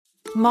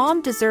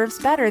Mom deserves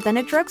better than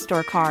a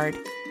drugstore card.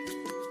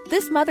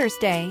 This Mother's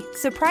Day,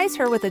 surprise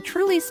her with a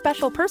truly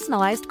special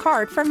personalized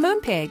card from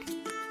Moonpig.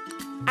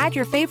 Add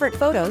your favorite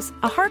photos,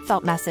 a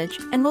heartfelt message,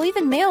 and we'll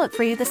even mail it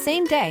for you the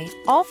same day,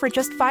 all for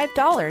just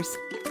 $5.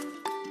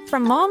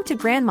 From mom to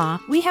grandma,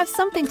 we have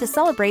something to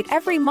celebrate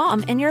every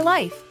mom in your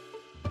life.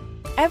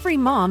 Every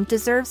mom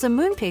deserves a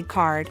Moonpig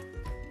card.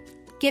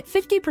 Get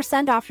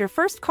 50% off your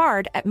first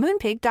card at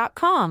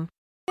moonpig.com.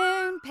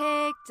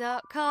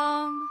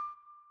 Moonpig.com.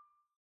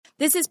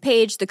 This is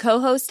Paige, the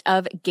co-host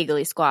of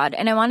Giggly Squad,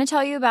 and I want to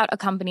tell you about a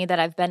company that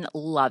I've been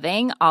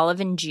loving,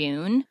 Olive &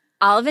 June.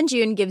 Olive &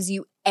 June gives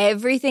you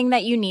everything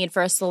that you need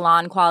for a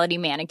salon-quality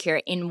manicure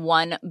in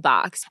one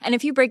box. And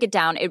if you break it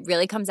down, it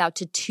really comes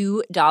out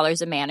to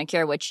 $2 a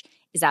manicure, which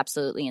is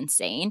absolutely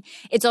insane.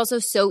 It's also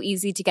so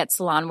easy to get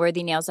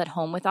salon-worthy nails at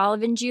home with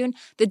Olive & June.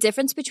 The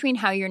difference between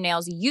how your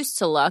nails used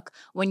to look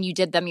when you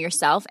did them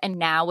yourself and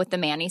now with the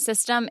Mani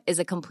system is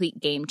a complete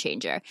game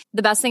changer.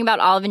 The best thing about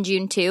Olive &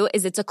 June, too,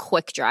 is it's a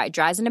quick dry.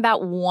 Dries in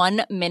about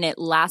 1 minute,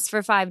 lasts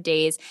for 5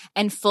 days,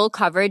 and full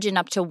coverage in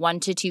up to 1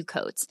 to 2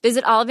 coats.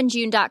 Visit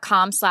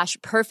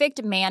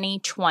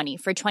oliveandjune.com/perfectmani20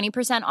 for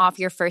 20% off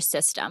your first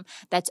system.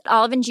 That's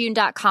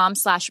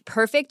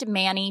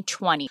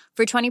oliveandjune.com/perfectmani20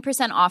 for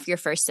 20% off your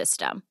first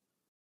system.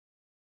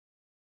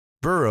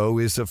 Burrow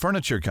is a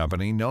furniture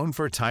company known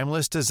for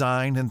timeless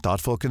design and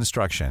thoughtful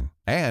construction,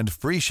 and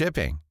free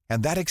shipping,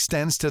 and that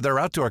extends to their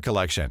outdoor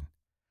collection.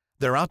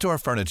 Their outdoor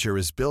furniture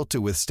is built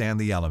to withstand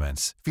the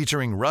elements,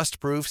 featuring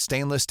rust-proof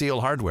stainless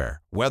steel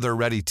hardware,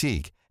 weather-ready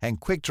teak, and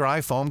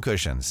quick-dry foam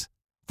cushions.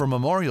 For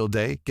Memorial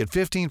Day, get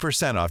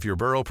 15% off your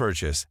Burrow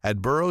purchase at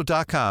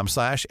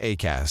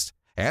burrow.com/acast,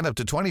 and up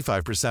to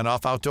 25%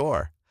 off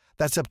outdoor.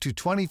 That's up to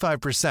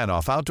 25%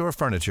 off outdoor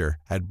furniture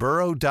at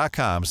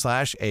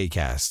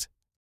burrow.com/acast.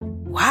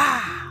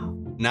 Wow.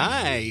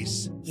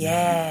 Nice.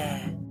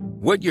 Yeah.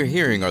 What you're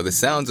hearing are the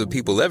sounds of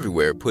people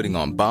everywhere putting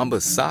on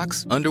Bombas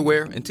socks,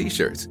 underwear, and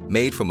T-shirts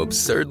made from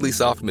absurdly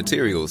soft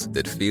materials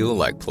that feel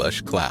like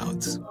plush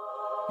clouds.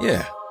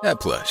 Yeah,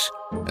 that plush.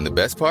 And the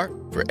best part?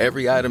 For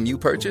every item you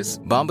purchase,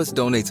 Bombas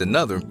donates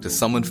another to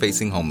someone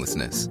facing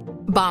homelessness.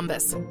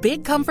 Bombas.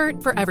 Big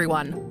comfort for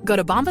everyone. Go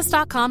to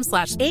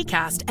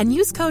bombas.com/ACAST and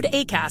use code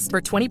ACAST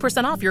for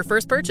 20% off your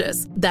first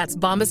purchase. That's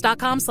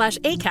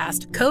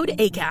bombas.com/ACAST. Code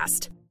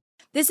ACAST.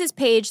 This is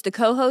Paige, the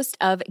co-host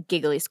of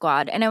Giggly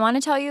Squad, and I want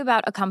to tell you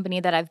about a company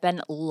that I've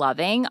been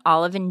loving,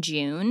 Olive &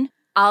 June.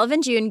 Olive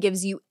 & June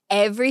gives you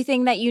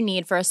everything that you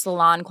need for a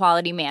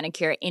salon-quality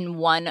manicure in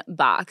one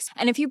box.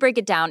 And if you break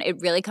it down, it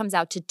really comes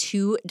out to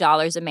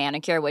 $2 a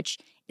manicure, which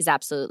is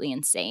absolutely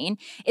insane.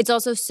 It's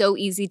also so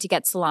easy to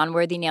get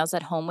salon-worthy nails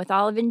at home with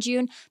Olive &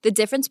 June. The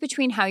difference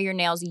between how your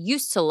nails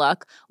used to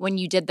look when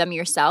you did them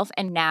yourself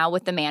and now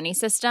with the Mani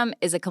system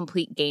is a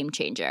complete game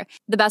changer.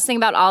 The best thing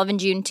about Olive &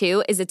 June,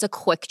 too, is it's a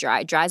quick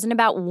dry. Dries in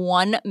about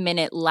 1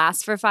 minute,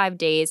 lasts for 5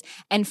 days,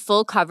 and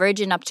full coverage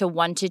in up to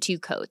 1 to 2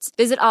 coats.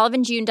 Visit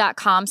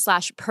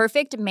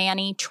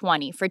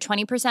oliveandjune.com/perfectmani20 for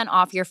 20%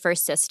 off your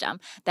first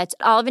system. That's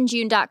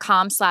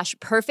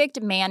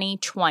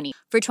oliveandjune.com/perfectmani20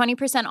 for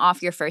 20%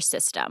 off your first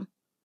system.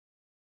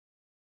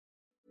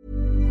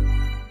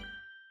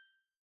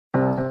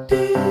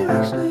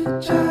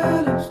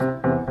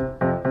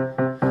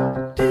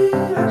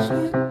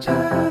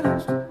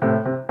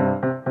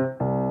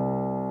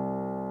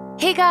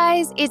 Hey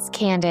guys, it's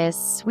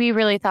Candace. We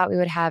really thought we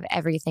would have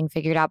everything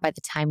figured out by the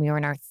time we were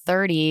in our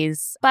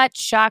 30s, but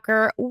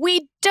shocker,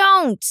 we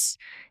don't.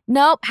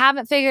 Nope,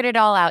 haven't figured it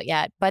all out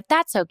yet, but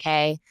that's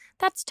okay.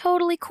 That's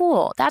totally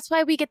cool. That's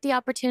why we get the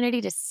opportunity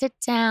to sit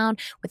down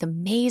with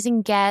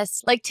amazing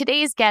guests like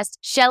today's guest,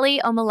 Shelly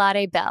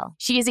Omalade Bell.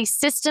 She is a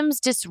systems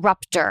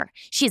disruptor.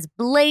 She has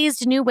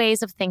blazed new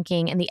ways of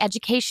thinking in the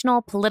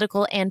educational,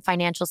 political, and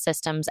financial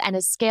systems and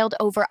has scaled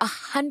over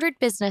 100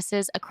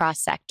 businesses across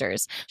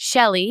sectors.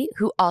 Shelly,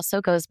 who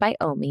also goes by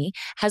Omi,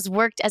 has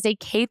worked as a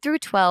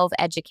K-12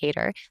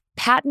 educator,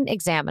 patent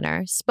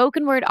examiner,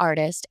 spoken word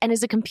artist, and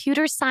is a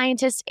computer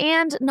scientist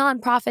and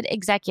nonprofit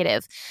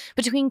executive.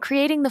 Between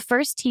creating the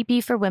first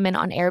teepee for women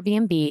on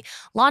Airbnb,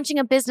 launching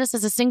a business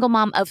as a single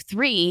mom of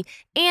 3,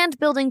 and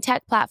building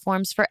tech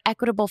platforms for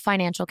equitable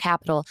financial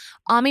capital,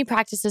 Ami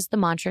practices the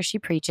mantra she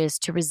preaches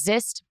to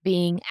resist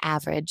being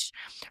average.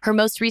 Her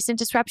most recent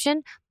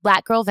disruption,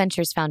 Black Girl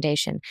Ventures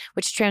Foundation,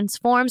 which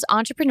transforms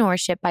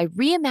entrepreneurship by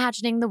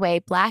reimagining the way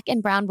Black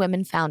and brown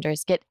women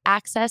founders get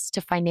access to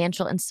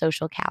financial and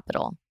social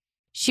capital.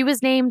 She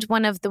was named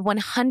one of the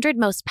 100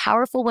 most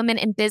powerful women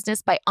in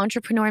business by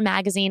Entrepreneur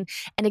Magazine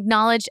and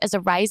acknowledged as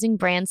a rising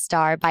brand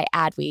star by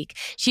Adweek.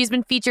 She's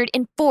been featured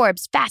in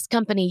Forbes, Fast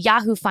Company,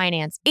 Yahoo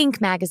Finance, Inc.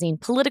 Magazine,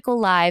 Political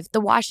Live, The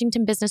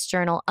Washington Business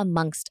Journal,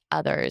 amongst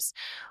others.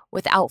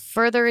 Without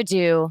further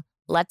ado,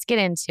 let's get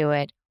into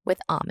it with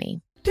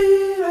Ami.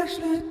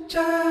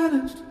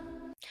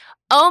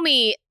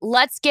 Omi,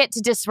 let's get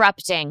to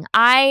disrupting.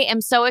 I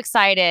am so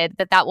excited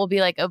that will be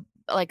like a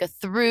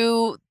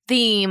through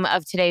theme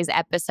of today's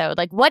episode.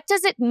 Like, what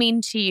does it mean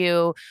to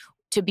you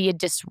to be a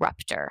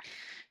disruptor?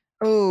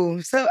 Oh,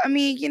 so I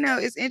mean,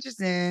 it's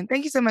interesting.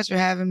 Thank you so much for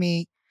having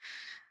me.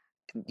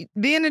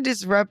 being a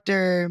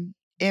disruptor,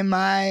 in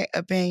my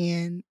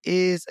opinion,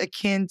 is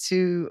akin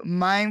to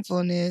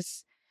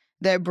mindfulness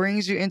that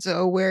brings you into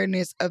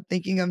awareness of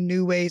thinking of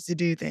new ways to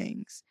do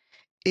things.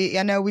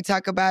 I know we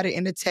talk about it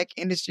in the tech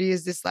industry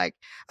as this like,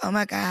 oh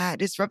my God,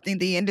 disrupting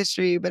the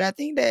industry. But I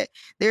think that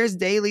there's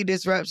daily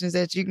disruptions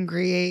that you can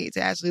create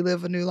to actually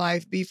live a new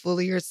life, be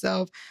fully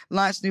yourself,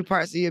 launch new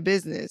parts of your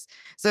business.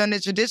 So in the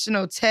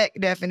traditional tech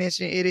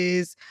definition, it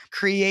is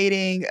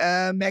creating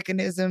a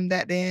mechanism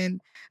that then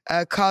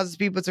causes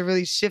people to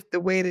really shift the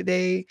way that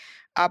they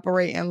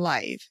operate in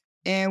life.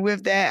 And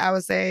with that, I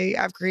would say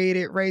I've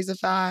created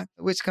Razorify,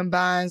 which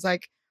combines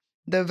like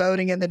the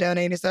voting and the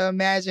donating. So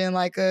imagine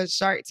like a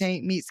Shark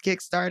Tank meets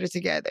Kickstarter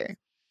together.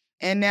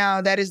 And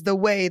now that is the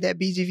way that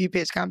BGV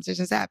pitch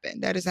competitions happen.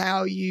 That is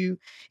how you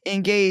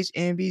engage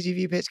in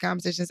BGV pitch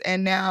competitions.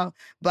 And now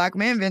Black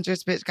Men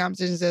Ventures pitch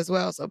competitions as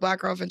well. So Black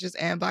Girl Ventures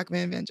and Black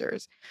Men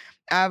Ventures.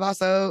 I've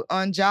also,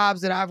 on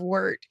jobs that I've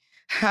worked,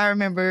 I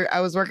remember I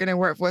was working in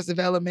workforce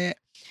development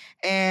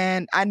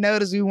and I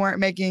noticed we weren't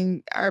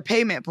making our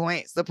payment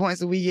points, the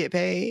points that we get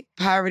paid.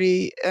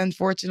 Poverty,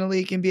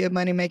 unfortunately, can be a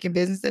money-making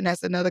business, and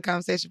that's another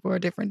conversation for a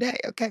different day,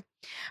 okay?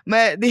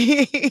 But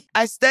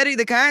I studied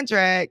the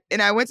contract,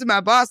 and I went to my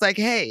boss like,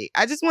 hey,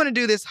 I just want to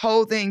do this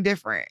whole thing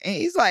different. And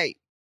he's like,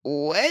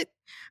 what?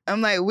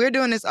 I'm like, we're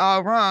doing this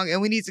all wrong,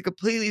 and we need to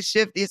completely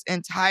shift this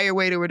entire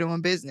way that we're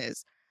doing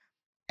business.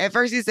 At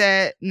first, he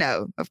said,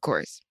 no, of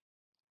course.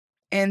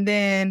 And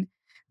then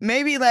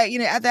maybe like,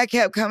 after I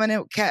kept coming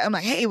in, I'm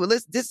like, hey, well,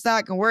 this is how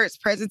it can work. It's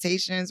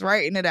presentations,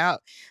 writing it out.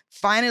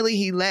 Finally,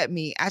 he let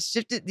me. I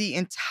shifted the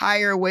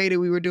entire way that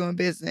we were doing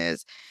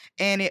business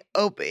and it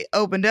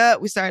opened up.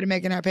 We started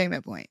making our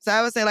payment points. So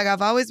I would say like,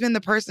 I've always been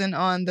the person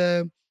on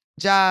the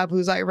job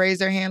who's like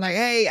raised their hand like,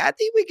 hey, I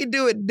think we can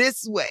do it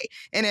this way.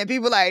 And then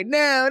people like,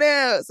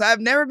 no. So I've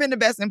never been the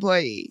best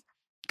employee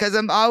because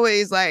I'm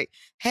always like,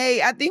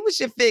 hey, I think we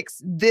should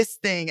fix this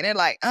thing. And they're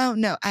like, oh,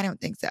 no, I don't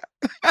think so.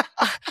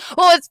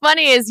 Well, what's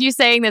funny is you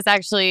saying this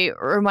actually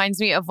reminds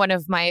me of one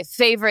of my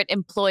favorite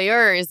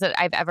employers that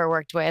I've ever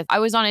worked with. I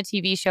was on a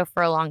TV show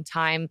for a long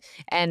time,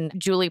 and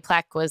Julie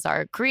Plec was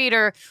our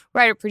creator,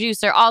 writer,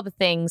 producer, all the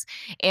things.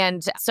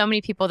 And so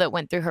many people that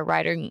went through her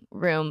writing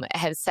room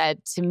have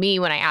said to me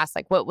when I asked,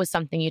 like, what was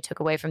something you took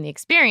away from the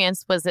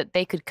experience, was that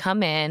they could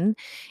come in,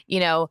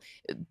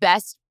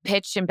 best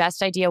pitch and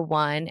best idea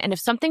won. And if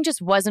something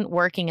just wasn't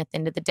working at the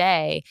end of the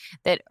day,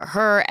 that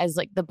her as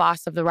like the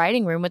boss of the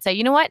writing room would say,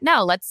 you know what?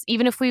 No, let's,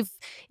 even if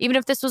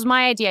this was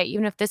my idea,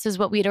 even if this is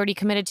what we had already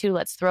committed to,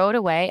 let's throw it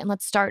away and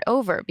let's start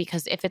over.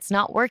 Because if it's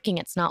not working,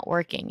 it's not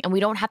working. And we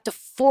don't have to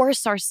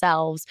force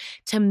ourselves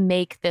to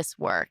make this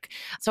work.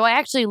 So I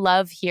actually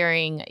love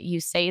hearing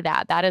you say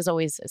that. That has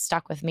always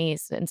stuck with me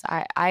since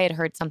I had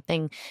heard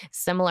something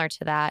similar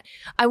to that.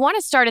 I want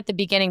to start at the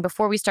beginning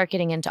before we start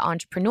getting into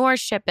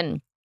entrepreneurship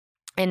and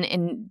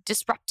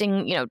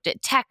disrupting,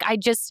 tech. I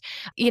just,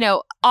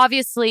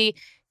 obviously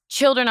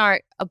children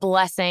are a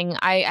blessing.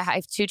 I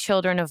have 2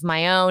 children of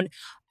my own.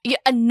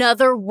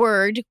 Another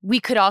word we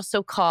could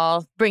also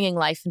call bringing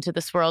life into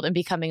this world and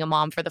becoming a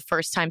mom for the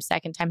first time,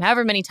 second time,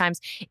 however many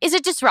times, is a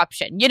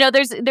disruption.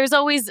 There's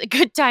always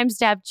good times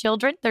to have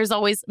children. There's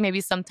always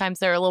maybe sometimes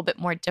they're a little bit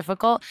more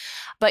difficult,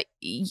 but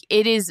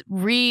it is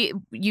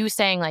you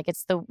saying like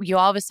you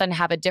all of a sudden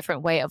have a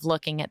different way of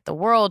looking at the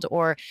world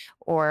or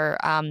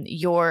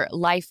your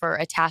life or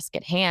a task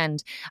at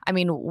hand. I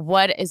mean,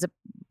 what is a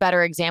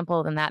better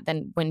example than that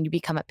than when you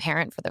become a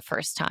parent for the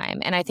first time?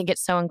 And I think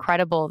it's so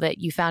incredible that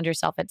you found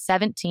yourself at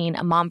 17,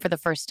 a mom for the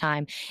first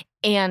time,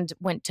 and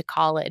went to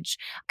college.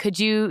 Could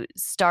you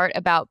start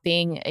about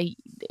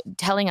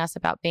telling us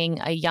about being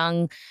a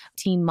young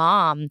teen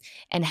mom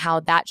and how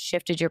that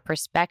shifted your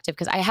perspective?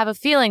 Because I have a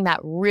feeling that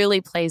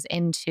really plays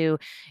into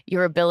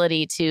your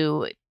ability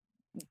to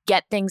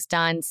get things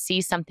done,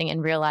 see something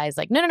and realize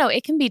like, no,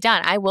 it can be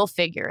done. I will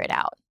figure it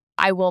out.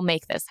 I will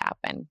make this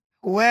happen.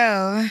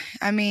 Well,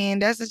 I mean,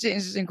 that's such an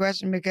interesting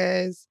question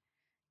because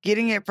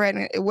getting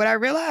pregnant, what I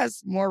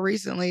realized more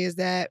recently is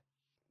that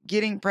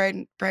getting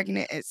pregnant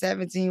at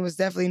 17 was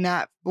definitely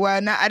I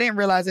didn't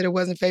realize that it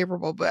wasn't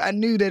favorable, but I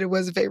knew that it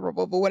wasn't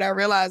favorable. But what I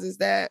realized is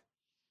that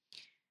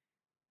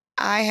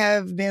I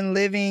have been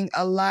living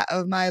a lot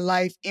of my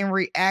life in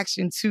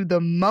reaction to the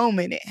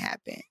moment it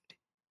happened,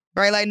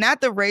 right? Like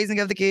not the raising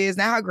of the kids,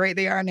 not how great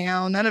they are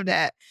now, none of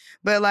that.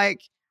 But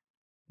like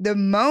the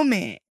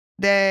moment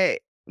that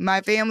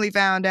my family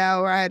found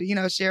out or I had,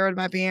 shared with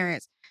my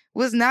parents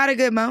was not a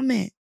good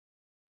moment.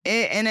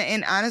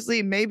 And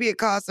honestly, maybe it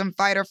caused some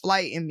fight or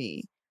flight in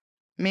me.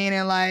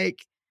 Meaning like,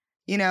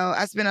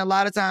 I spent a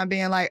lot of time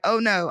being like, oh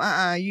no,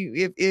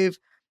 if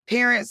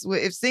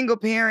single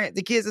parent,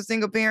 the kids of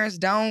single parents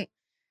don't,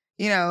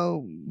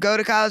 go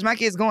to college, my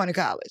kid's going to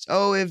college.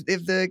 Oh, if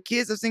the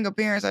kids of single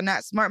parents are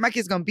not smart, my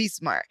kid's going to be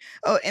smart.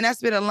 Oh, and I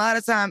spent a lot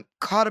of time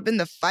caught up in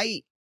the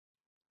fight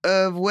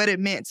of what it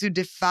meant to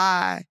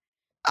defy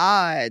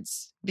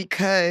odds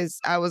because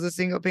I was a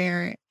single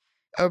parent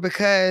or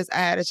because I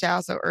had a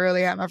child so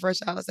early. I had my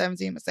first child at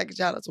 17, my second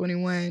child at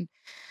 21,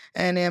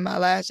 and then my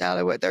last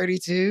child at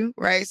 32,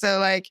 right? So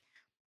like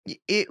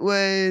it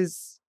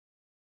was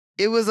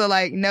a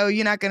like, no,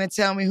 you're not going to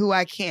tell me who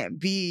I can't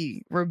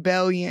be,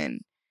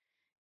 rebellion.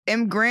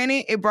 And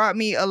granted, it brought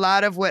me a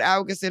lot of what I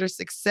would consider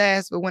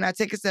success. But when I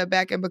take a step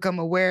back and become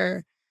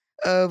aware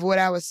of what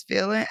I was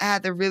feeling, I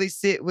had to really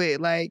sit with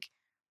like,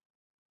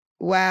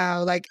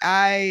 wow, like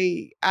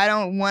I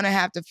don't want to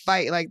have to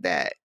fight like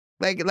that.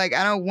 Like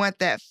I don't want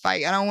that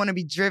fight. I don't want to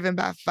be driven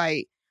by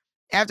fight.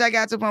 After I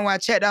got to the point where I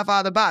checked off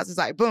all the boxes,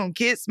 like, boom,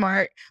 kids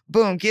smart,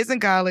 boom, kids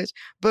in college,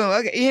 boom,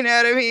 okay, you know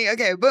what I mean?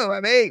 Okay, boom, I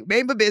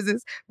made my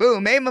business,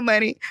 boom, made my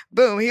money,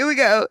 boom, here we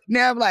go.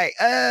 Now I'm like,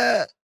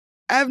 I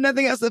have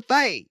nothing else to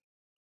fight.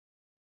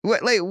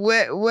 What,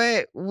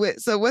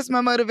 so what's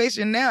my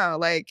motivation now?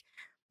 Like,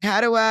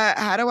 how do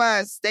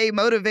I stay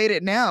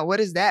motivated now? What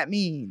does that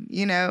mean?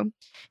 You know,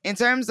 in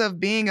terms of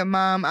being a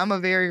mom, I'm a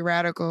very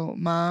radical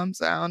mom,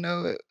 so I don't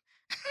know.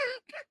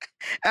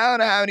 I don't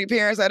know how many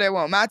parents out there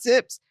want my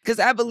tips, because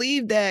I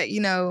believe that,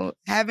 you know,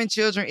 having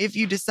children, if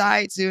you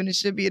decide to, and it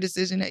should be a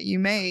decision that you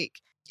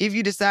make, if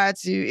you decide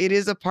to, it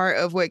is a part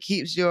of what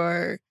keeps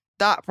your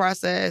thought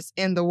process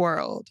in the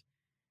world.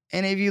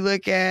 And if you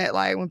look at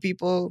like when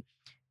people,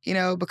 you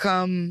know,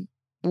 become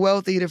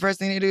wealthy, the first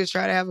thing they do is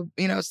try to have,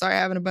 start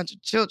having a bunch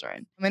of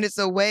children. I mean, it's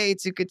a way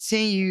to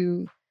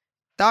continue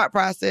thought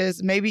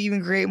process, maybe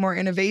even create more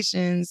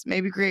innovations,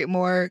 maybe create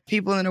more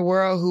people in the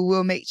world who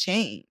will make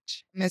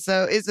change. And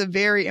so it's a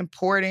very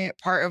important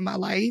part of my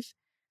life.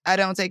 I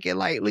don't take it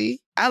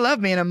lightly. I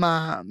love being a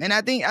mom. And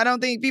I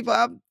don't think people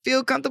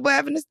feel comfortable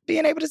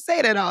being able to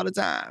say that all the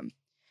time.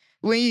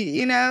 When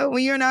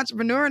when you're an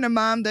entrepreneur and a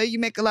mom, though, you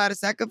make a lot of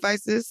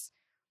sacrifices.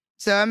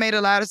 So I made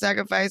a lot of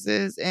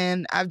sacrifices,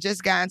 and I've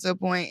just gotten to a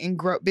point in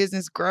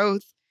business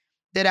growth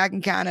that I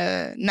can kind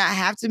of not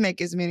have to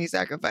make as many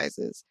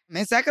sacrifices.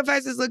 And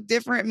sacrifices look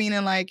different,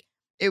 meaning like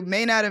it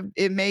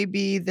may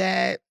be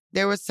that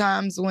there was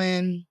times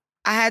when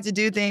I had to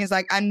do things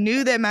like I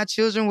knew that my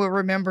children would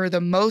remember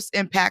the most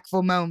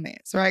impactful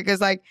moments, right?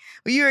 Because like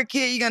when you're a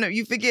kid,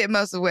 you forget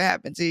most of what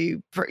happened to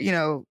you,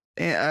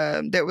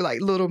 that were like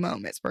little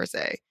moments per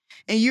se.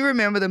 And you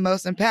remember the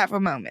most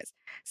impactful moments.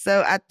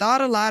 So I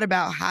thought a lot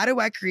about how do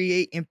I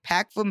create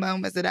impactful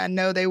moments that I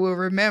know they will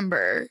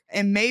remember,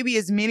 and maybe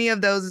as many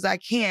of those as I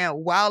can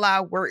while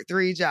I work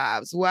 3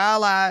 jobs,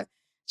 while I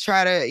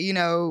try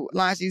to,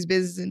 launch these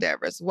business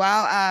endeavors,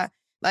 how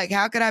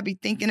could I be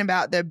thinking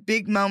about the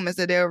big moments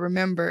that they'll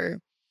remember,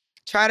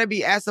 try to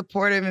be as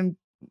supportive and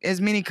as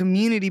many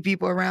community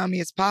people around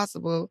me as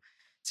possible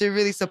to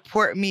really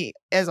support me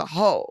as a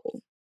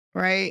whole.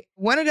 Right.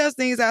 One of those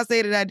things I'll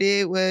say that I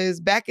did was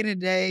back in the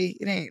day,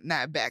 it ain't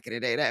not back in the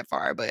day that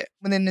far, but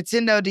when the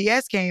Nintendo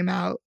DS came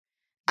out,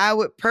 I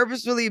would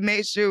purposefully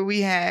make sure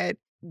we had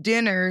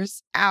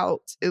dinners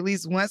out at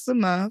least once a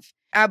month.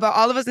 I bought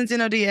all of us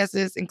Nintendo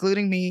DSs,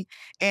 including me,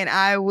 and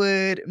I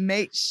would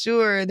make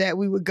sure that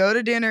we would go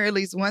to dinner at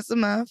least once a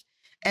month,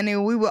 and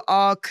then we would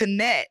all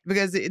connect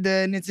because the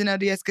Nintendo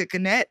DS could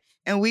connect,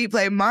 and we'd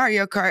play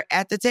Mario Kart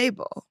at the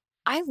table.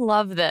 I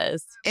love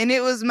this. And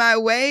it was my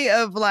way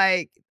of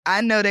like,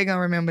 I know they're going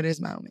to remember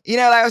this moment. They're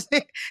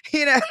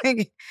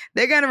going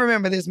to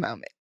remember this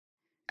moment.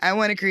 I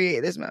want to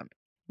create this moment.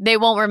 They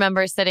won't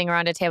remember sitting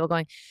around a table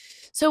going,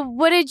 so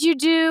what did you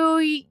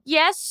do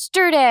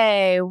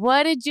yesterday?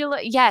 What did you...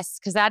 Yes,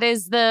 because that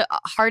is the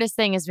hardest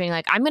thing, is being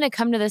like, I'm going to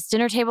come to this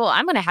dinner table.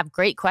 I'm going to have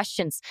great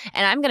questions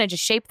and I'm going to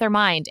just shape their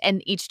mind.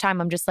 And each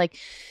time I'm just like,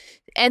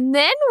 and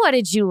then what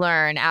did you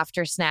learn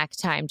after snack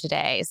time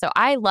today? So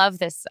I love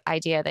this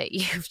idea that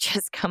you've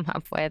just come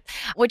up with,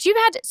 which you've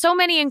had so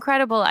many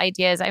incredible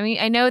ideas. I mean,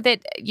 I know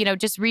that,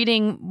 just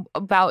reading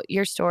about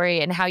your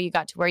story and how you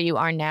got to where you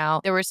are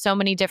now, there were so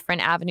many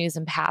different avenues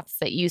and paths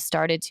that you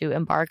started to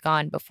embark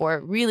on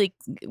before really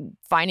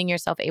finding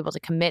yourself able to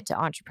commit to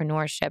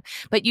entrepreneurship.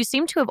 But you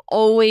seem to have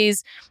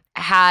always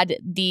had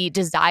the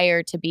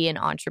desire to be an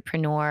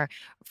entrepreneur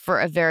for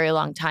a very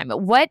long time.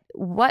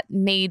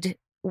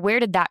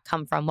 Where did that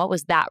come from? What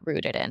was that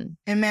rooted in?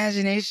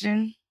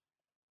 Imagination.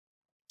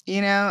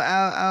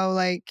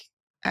 I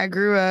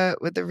grew up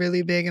with a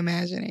really big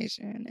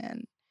imagination,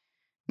 and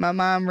my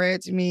mom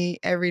read to me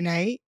every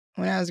night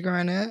when I was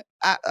growing up.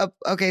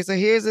 So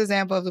here's an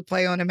example of the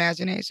play on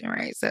imagination,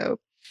 right? So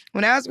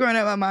when I was growing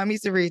up, my mom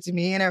used to read to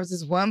me, and there was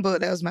this one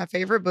book that was my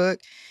favorite book.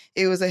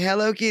 It was a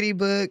Hello Kitty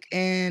book,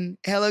 and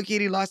Hello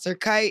Kitty lost her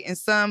kite, and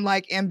some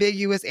like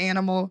ambiguous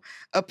animal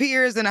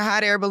appears in a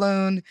hot air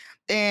balloon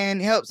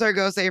and helps her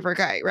go save her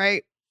kite,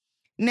 right?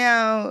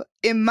 Now,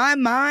 in my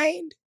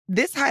mind,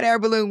 this hot air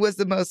balloon was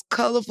the most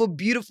colorful,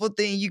 beautiful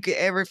thing you could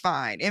ever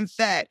find. In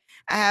fact,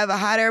 I have a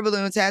hot air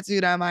balloon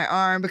tattooed on my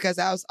arm because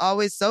I was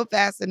always so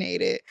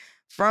fascinated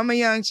from a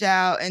young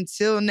child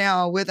until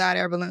now with hot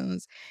air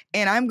balloons.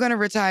 And I'm going to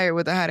retire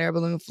with a hot air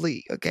balloon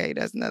fleet. Okay,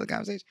 that's another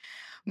conversation.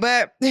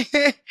 But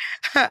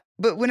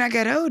but when I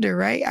got older,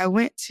 right, I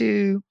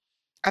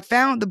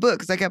found the book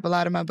because I kept a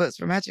lot of my books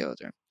for my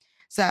children.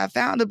 So I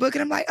found the book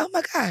and I'm like, oh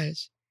my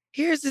gosh,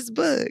 here's this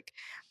book.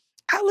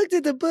 I looked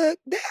at the book.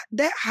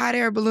 That hot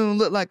air balloon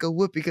looked like a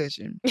whoopee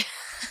cushion.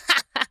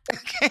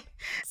 Okay.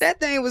 That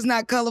thing was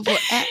not colorful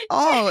at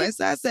all. And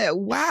so I said,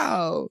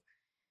 wow,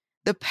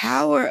 the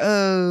power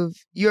of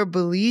your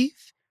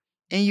belief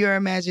and your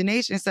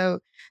imagination. So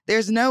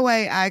there's no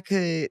way I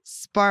could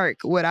spark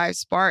what I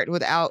sparked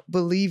without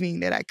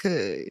believing that I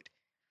could.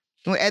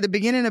 At the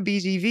beginning of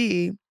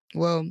BGV,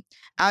 well,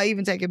 I'll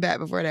even take it back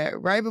before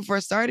that. Right before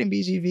starting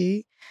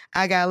BGV,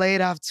 I got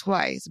laid off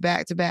twice,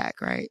 back to back,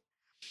 right?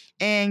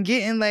 And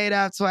getting laid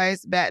off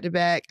twice, back to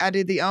back, I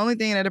did the only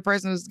thing that a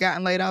person who's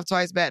gotten laid off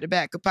twice, back to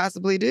back could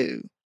possibly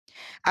do.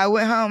 I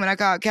went home and I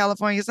called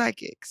California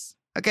Psychics,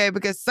 okay?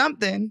 Because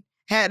something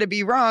had to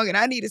be wrong and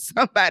I needed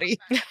somebody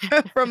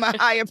from a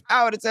higher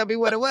power to tell me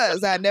what it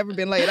was. I had never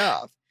been laid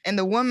off. And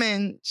the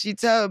woman, she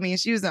told me, and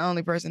she was the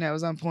only person that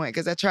was on point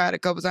because I tried a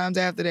couple times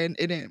after that and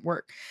it didn't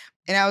work.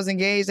 And I was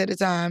engaged at the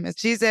time. And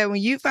she said,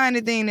 when you find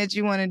a thing that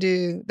you want to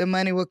do, the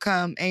money will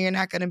come and you're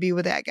not going to be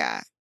with that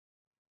guy.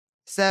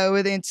 So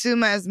within 2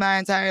 months, my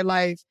entire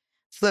life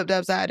flipped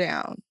upside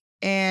down.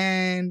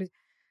 And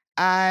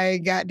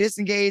I got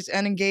disengaged,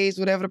 unengaged,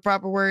 whatever the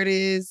proper word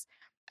is.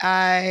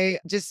 I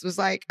just was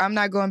like, I'm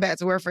not going back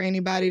to work for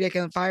anybody that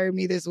can fire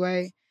me this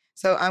way.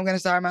 So I'm going to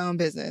start my own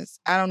business.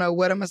 I don't know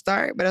what I'm going to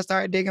start, but I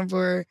started digging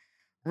for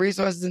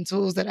resources and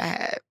tools that I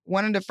had.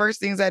 One of the first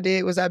things I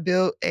did was I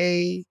built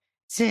a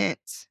tent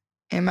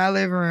in my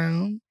living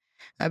room.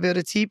 I built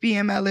a teepee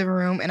in my living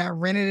room and I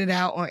rented it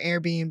out on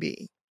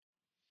Airbnb.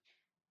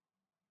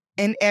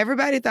 And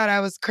everybody thought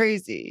I was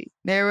crazy.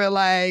 They were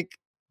like,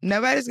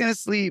 nobody's going to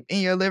sleep in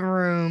your living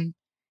room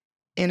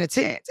in a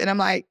tent. And I'm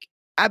like,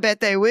 I bet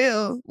they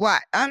will. Why?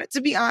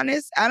 To be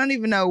honest, I don't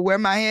even know where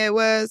my head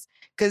was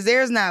because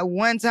there's not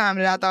one time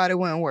that I thought it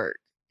wouldn't work.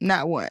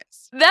 Not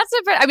once. That's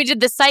I mean, did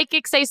the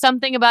psychic say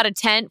something about a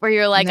tent where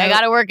you're like, Nope. I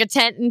got to work a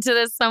tent into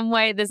this some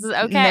way? This is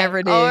okay.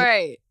 Never did. All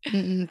right.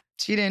 Mm-mm.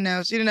 She didn't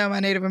know. She didn't know my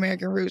Native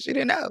American roots. She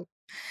didn't know.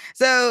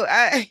 So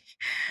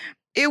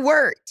it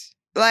worked.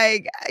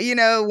 Like, you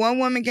know, one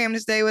woman came to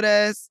stay with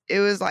us. It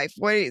was like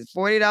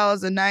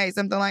 $40 a night,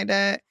 something like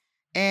that.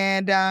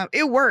 And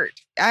it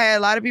worked. I had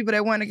a lot of people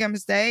that wanted to come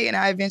and stay. And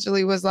I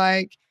eventually was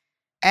like,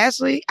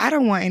 Ashley, I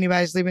don't want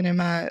anybody sleeping in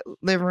my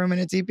living room in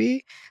a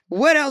teepee.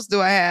 What else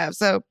do I have?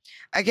 So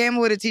I came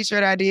up with a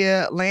t-shirt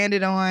idea,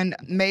 landed on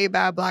Made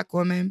by a Black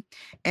Woman.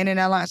 And then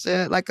I launched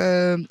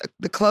the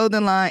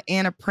clothing line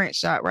and a print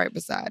shop right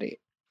beside it.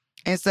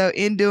 And so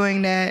in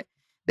doing that,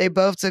 they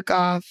both took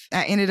off.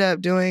 I ended up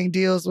doing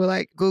deals with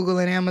like Google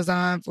and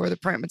Amazon for the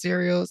print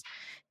materials.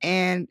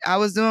 And I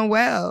was doing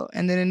well.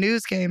 And then the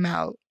news came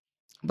out.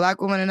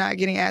 Black women are not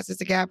getting access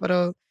to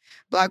capital.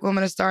 Black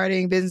women are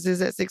starting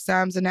businesses at 6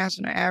 times the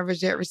national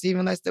average, yet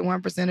receiving less than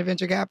 1% of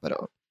venture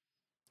capital.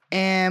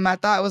 And my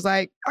thought was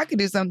like, I could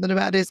do something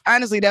about this.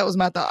 Honestly, that was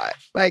my thought.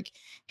 Like,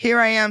 here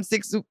I am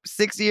 6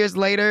 years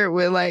later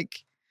with like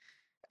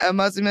a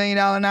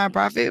multi-million-dollar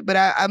nonprofit, but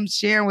I'm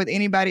sharing with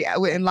anybody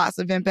with lots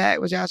of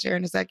impact, which I'll share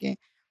in a second.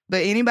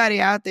 But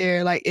anybody out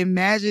there, like,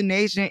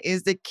 imagination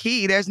is the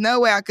key. There's no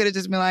way I could have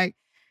just been like,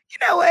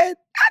 you know what?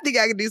 I think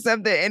I could do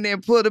something, and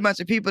then pulled a bunch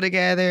of people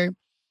together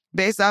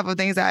based off of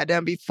things I had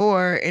done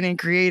before and then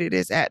created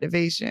this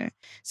activation.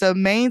 So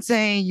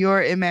maintain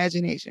your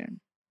imagination.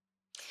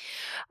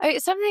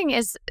 Something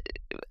is,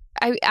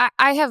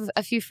 I have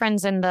a few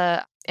friends in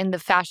the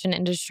fashion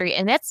industry,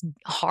 and that's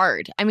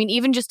hard. I mean,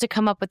 even just to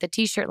come up with a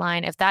t-shirt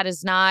line, if that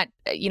is not,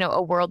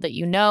 a world that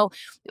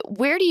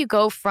where do you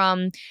go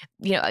from,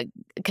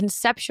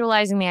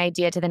 conceptualizing the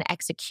idea to then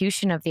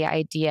execution of the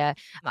idea?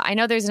 I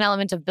know there's an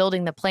element of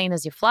building the plane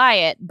as you fly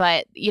it,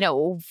 but,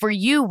 for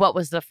you, what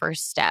was the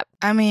first step?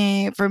 I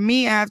mean, for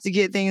me, I have to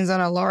get things on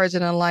a larger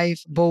than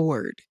life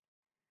board.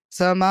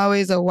 So I'm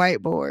always a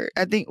whiteboard.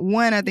 I think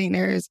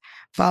there's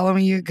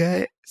following your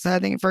gut. So I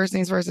think first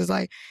things first is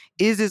like,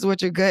 is this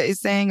what your gut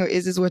is saying or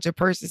is this what your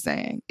purse is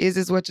saying? Is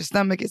this what your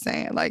stomach is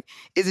saying? Like,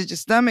 is it your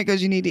stomach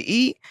because you need to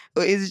eat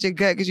or is it your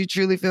gut because you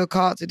truly feel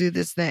called to do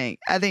this thing?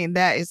 I think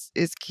that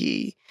is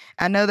key.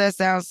 I know that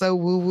sounds so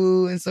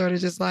woo-woo and sort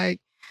of just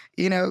like,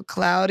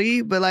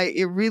 cloudy, but like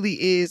it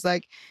really is.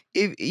 Like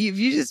if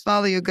you just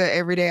follow your gut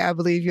every day, I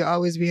believe you'll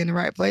always be in the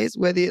right place,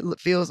 whether it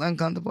feels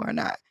uncomfortable or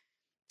not.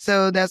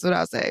 So that's what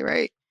I'll say,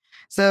 right?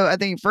 So I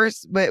think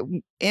first, but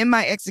in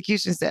my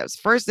execution steps,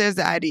 first there's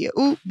the idea.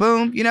 Ooh,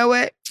 boom, you know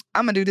what?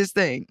 I'm going to do this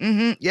thing.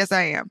 Yes,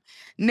 I am.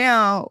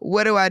 Now,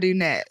 what do I do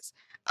next?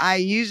 I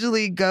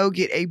usually go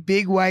get a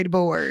big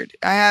whiteboard.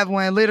 I have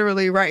one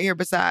literally right here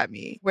beside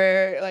me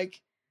where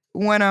like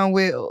one on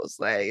wheels,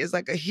 like it's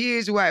like a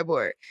huge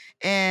whiteboard.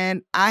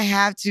 And I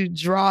have to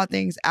draw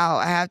things out.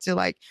 I have to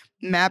like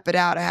map it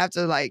out. I have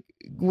to like,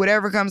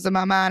 whatever comes to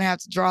my mind, I have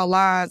to draw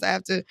lines. I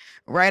have to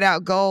write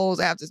out goals.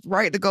 I have to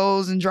write the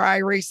goals and dry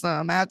erase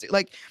them. I have to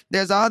like,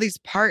 there's all these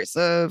parts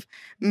of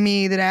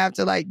me that I have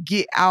to like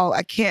get out.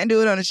 I can't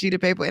do it on a sheet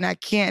of paper and I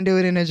can't do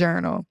it in a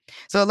journal.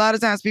 So a lot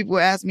of times people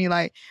ask me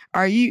like,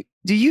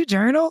 do you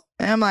journal?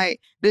 And I'm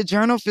like, the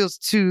journal feels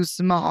too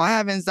small. I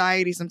have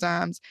anxiety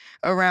sometimes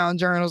around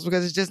journals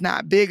because it's just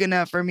not big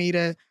enough for me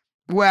to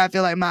where I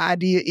feel like my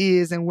idea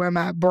is and where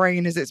my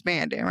brain is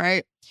expanding,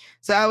 right?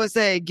 So I would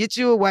say get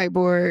you a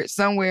whiteboard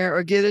somewhere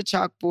or get a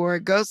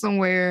chalkboard, go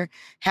somewhere,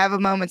 have a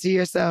moment to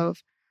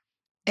yourself,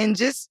 and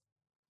just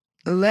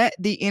let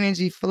the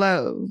energy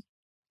flow.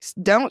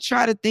 Don't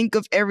try to think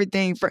of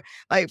everything.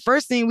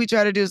 First thing we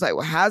try to do is like,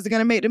 well, how's it going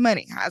to make the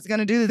money? How's it going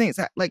to do the things?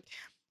 Like,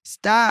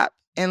 stop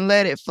and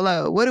let it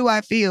flow. What do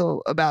I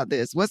feel about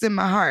this? What's in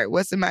my heart?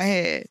 What's in my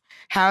head?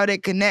 How are they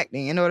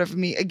connecting in order for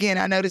me? Again,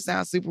 I know this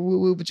sounds super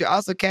woo-woo, but you're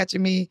also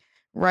catching me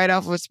right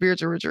off of a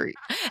spiritual retreat.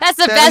 That's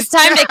the best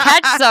time to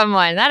catch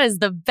someone. That is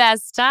the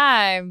best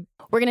time.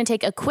 We're going to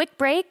take a quick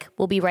break.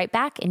 We'll be right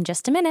back in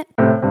just a minute.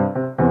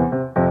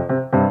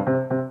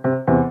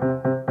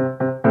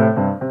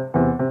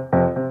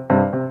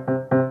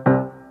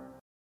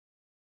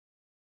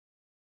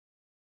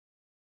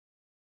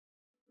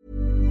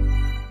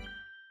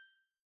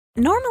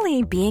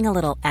 Normally, being a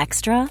little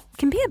extra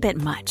can be a bit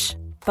much,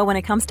 but when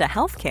it comes to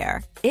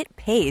healthcare, it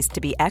pays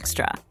to be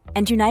extra.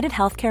 And United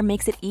Healthcare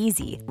makes it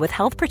easy with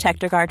Health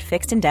Protector Guard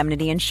fixed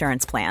indemnity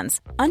insurance plans.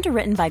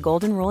 Underwritten by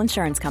Golden Rule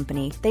Insurance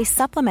Company, they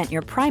supplement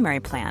your primary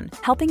plan,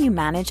 helping you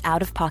manage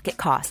out-of-pocket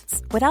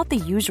costs without the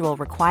usual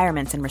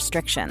requirements and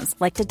restrictions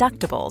like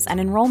deductibles and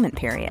enrollment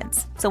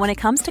periods. So when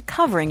it comes to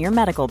covering your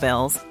medical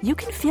bills, you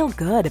can feel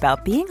good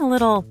about being a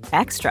little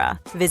extra.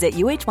 Visit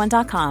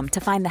UH1.com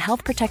to find the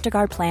Health Protector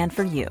Guard plan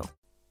for you.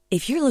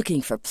 If you're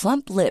looking for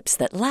plump lips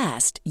that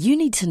last, you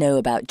need to know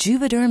about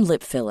Juvederm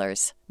lip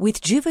fillers.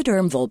 With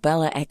Juvederm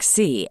Volbella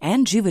XC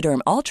and Juvederm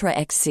Ultra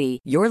XC,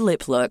 your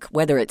lip look,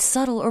 whether it's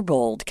subtle or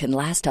bold, can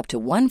last up to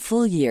 1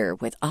 full year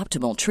with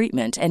optimal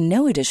treatment and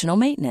no additional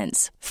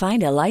maintenance.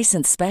 Find a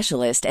licensed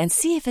specialist and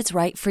see if it's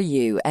right for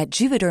you at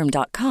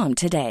Juvederm.com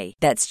today.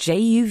 That's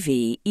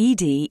JUVEDERM.com.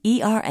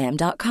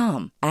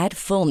 Add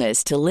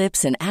fullness to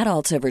lips in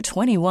adults over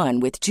 21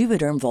 with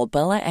Juvederm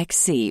Volbella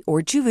XC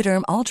or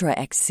Juvederm Ultra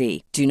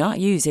XC. Do not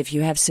use if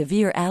you have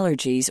severe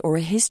allergies or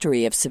a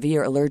history of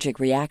severe allergic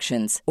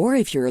reactions, or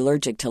if you're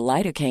allergic to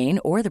lidocaine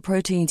or the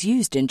proteins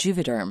used in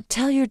Juvederm.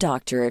 Tell your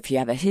doctor if you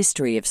have a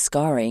history of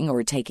scarring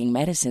or taking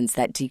medicines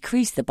that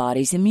decrease the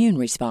body's immune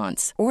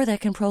response or that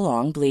can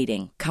prolong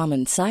bleeding.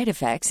 Common side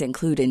effects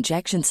include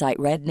injection site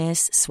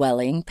redness,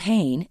 swelling,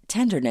 pain,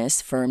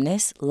 tenderness,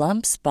 firmness,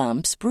 lumps,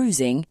 bumps,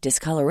 bruising,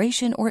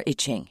 discoloration, or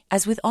itching.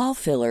 As with all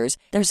fillers,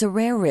 there's a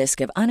rare risk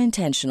of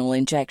unintentional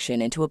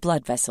injection into a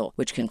blood vessel,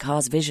 which can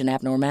cause vision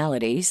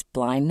abnormalities,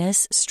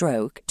 blindness,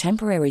 stroke,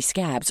 temporary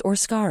scabs, or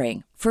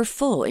scarring. For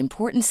full,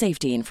 important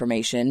safety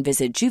information,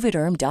 visit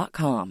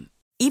Juvederm.com.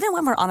 Even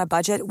when we're on a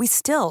budget, we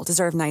still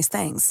deserve nice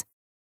things.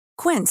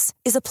 Quince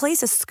is a place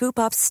to scoop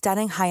up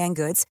stunning high-end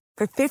goods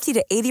for 50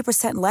 to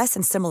 80% less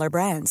than similar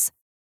brands.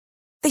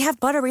 They have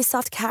buttery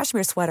soft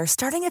cashmere sweaters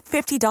starting at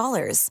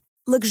 $50,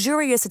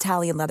 luxurious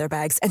Italian leather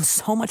bags, and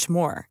so much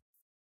more.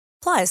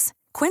 Plus,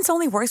 Quince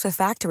only works with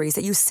factories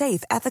that use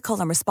safe, ethical,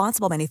 and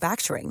responsible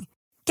manufacturing.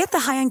 Get the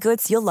high-end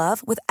goods you'll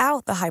love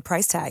without the high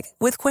price tag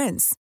with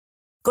Quince.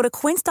 Go to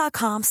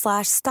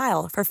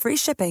quince.com/style for free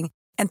shipping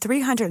and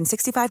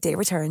 365-day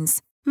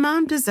returns.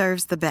 Mom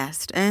deserves the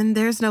best, and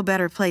there's no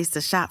better place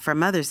to shop for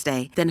Mother's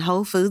Day than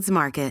Whole Foods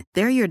Market.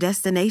 They're your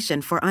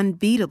destination for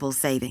unbeatable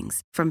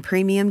savings, from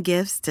premium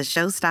gifts to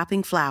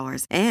show-stopping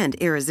flowers and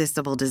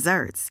irresistible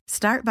desserts.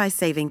 Start by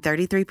saving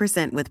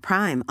 33% with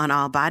Prime on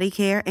all body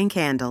care and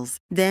candles.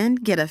 Then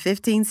get a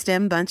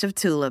 15-stem bunch of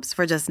tulips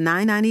for just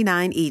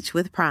 $9.99 each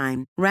with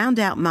Prime. Round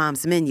out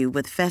Mom's menu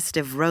with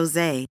festive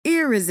rosé,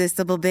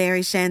 irresistible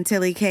berry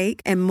chantilly cake,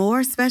 and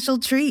more special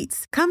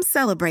treats. Come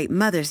celebrate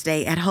Mother's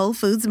Day at Whole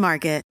Foods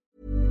Market.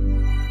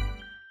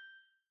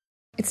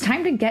 It's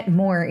time to get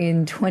more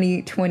in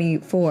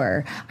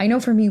 2024. I know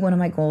for me, one of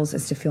my goals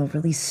is to feel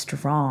really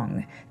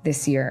strong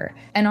this year.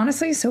 And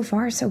honestly, so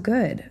far, so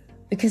good.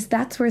 Because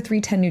that's where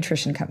 310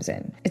 Nutrition comes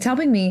in. It's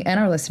helping me and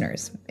our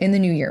listeners in the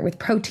new year with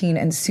protein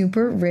and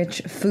super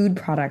rich food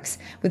products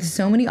with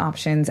so many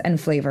options and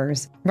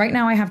flavors. Right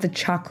now I have the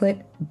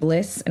chocolate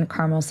bliss and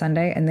caramel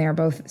sundae, and they are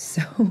both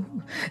so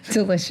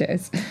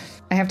delicious.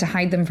 I have to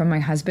hide them from my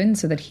husband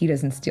so that he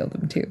doesn't steal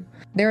them too.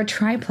 They're a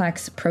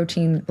triplex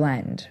protein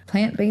blend,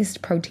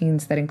 plant-based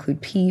proteins that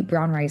include pea,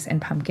 brown rice,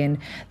 and pumpkin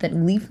that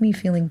leave me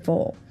feeling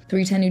full.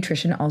 310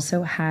 Nutrition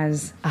also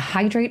has a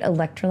Hydrate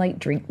electrolyte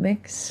drink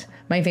mix.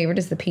 My favorite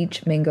is the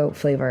peach mango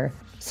flavor.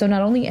 So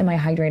not only am I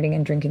hydrating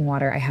and drinking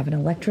water, I have an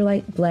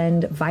electrolyte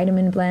blend,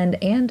 vitamin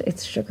blend, and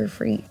it's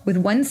sugar-free. With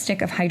 1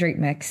 stick of Hydrate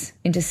mix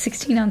into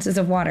 16 ounces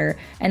of water,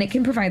 and it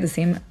can provide the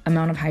same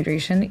amount of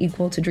hydration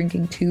equal to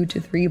drinking 2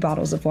 to 3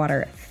 bottles of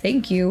water.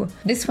 Thank you.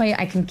 This way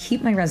I can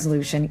keep my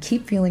resolution,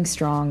 keep feeling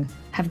strong,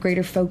 have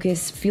greater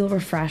focus, feel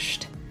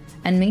refreshed,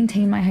 and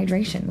maintain my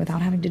hydration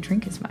without having to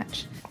drink as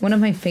much. One of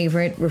my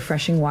favorite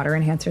refreshing water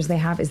enhancers they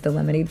have is the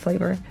lemonade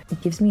flavor. It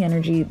gives me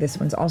energy. This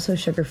one's also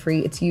sugar-free.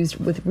 It's used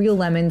with real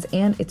lemons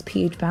and it's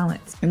pH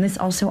balanced. And this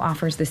also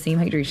offers the same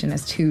hydration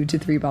as 2 to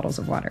 3 bottles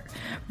of water.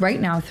 Right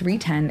now,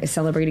 310 is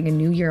celebrating a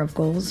new year of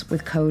goals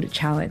with code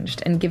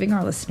CHALLENGED and giving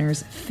our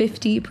listeners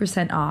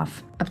 50%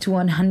 off up to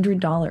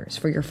 $100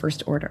 for your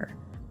first order.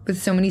 With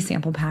so many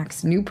sample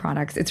packs, new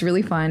products, it's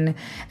really fun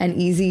and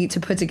easy to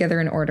put together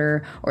an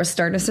order or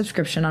start a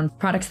subscription on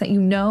products that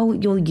you know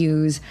you'll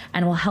use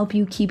and will help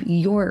you keep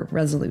your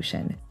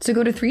resolution. So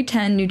go to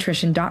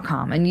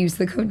 310nutrition.com and use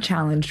the code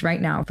CHALLENGED right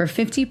now for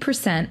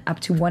 50% up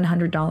to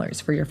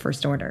 $100 for your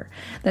first order.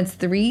 That's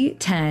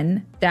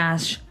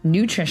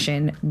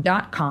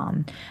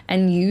 310-nutrition.com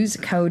and use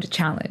code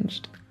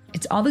CHALLENGED.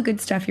 It's all the good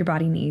stuff your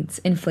body needs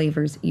in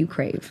flavors you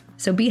crave.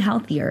 So be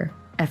healthier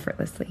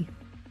effortlessly.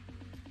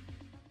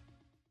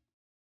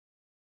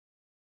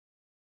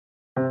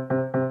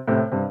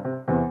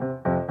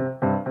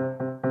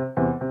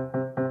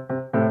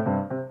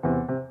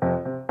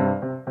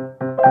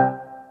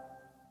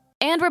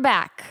 And we're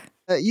back.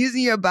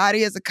 Using your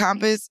body as a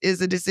compass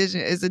is a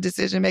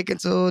decision-making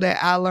tool that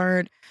I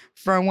learned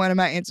from one of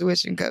my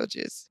intuition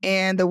coaches.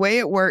 And the way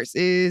it works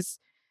is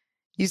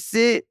you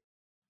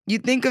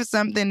think of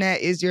something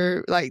that is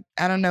your, like,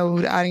 I don't know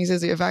who the audience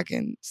is, if I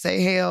can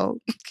say hell.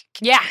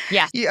 Yeah.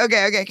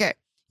 Okay.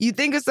 You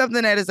think of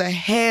something that is a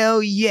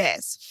hell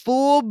yes,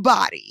 full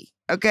body.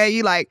 Okay,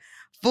 you like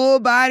full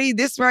body,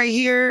 this right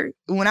here,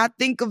 when I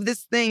think of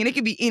this thing, and it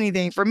could be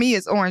anything. For me,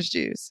 it's orange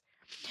juice.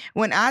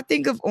 When I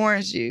think of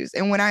orange juice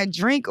and when I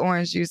drink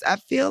orange juice, I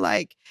feel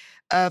like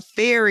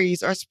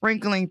fairies are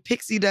sprinkling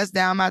pixie dust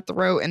down my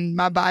throat and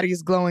my body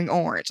is glowing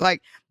orange.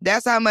 Like,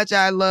 that's how much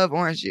I love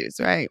orange juice,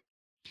 right?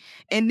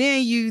 And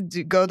then you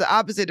go the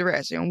opposite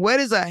direction. What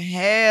is a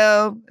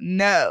hell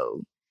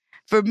no?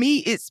 For me,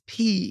 it's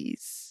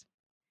peas.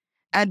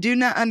 I do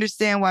not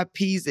understand why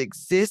peas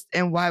exist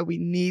and why we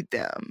need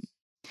them.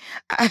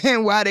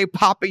 And why they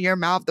pop in your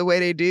mouth the way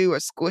they do or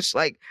squish.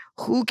 Like,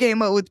 who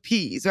came up with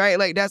peas, right?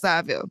 Like, that's how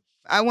I feel.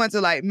 I want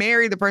to, like,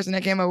 marry the person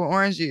that came up with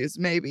orange juice,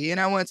 maybe. And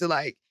I want to,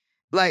 like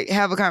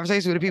have a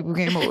conversation with the people who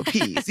came up with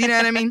peas. You know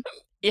what I mean?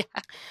 Yeah.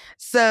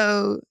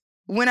 So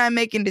when I'm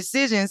making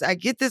decisions, I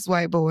get this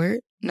whiteboard,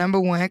 number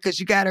one, because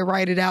you got to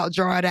write it out,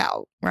 draw it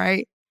out,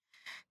 right?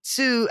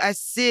 Two, I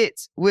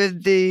sit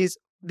with these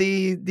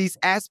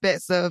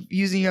aspects of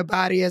using your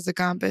body as a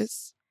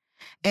compass,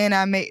 and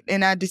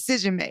I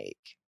decision make.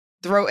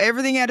 Throw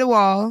everything at the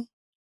wall,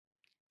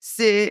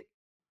 sit,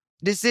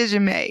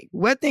 decision make.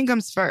 What thing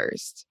comes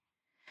first?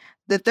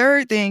 The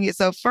third thing is,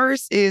 so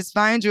first is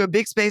find you a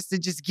big space to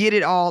just get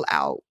it all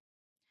out.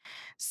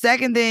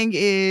 Second thing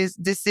is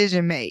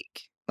decision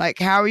make. Like,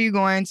 how are you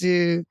going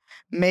to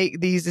make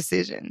these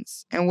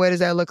decisions? And what does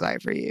that look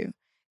like for you?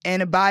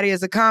 And a body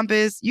as a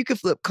compass, you can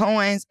flip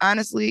coins.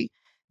 Honestly,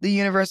 the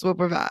universe will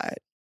provide.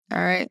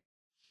 All right.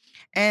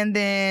 And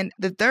then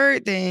the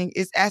third thing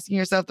is asking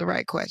yourself the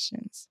right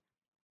questions.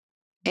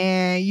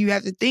 And you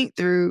have to think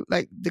through,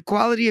 like, the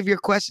quality of your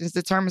questions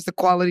determines the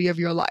quality of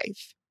your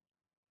life.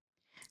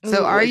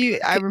 So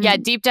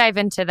deep dive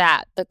into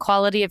that. The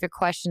quality of your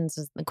questions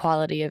is the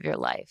quality of your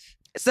life.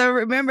 So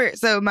remember,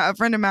 a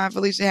friend of mine,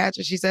 Felicia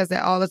Hatcher, she says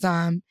that all the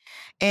time.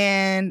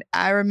 And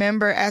I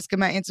remember asking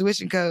my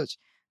intuition coach,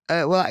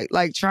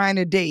 like trying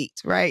to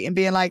date, right? And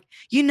being like,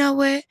 you know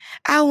what?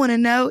 I want to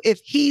know if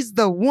he's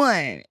the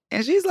one.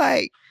 And she's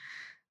like,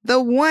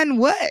 the one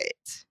what?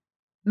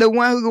 The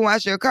one who can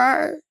wash your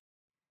car?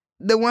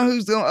 The one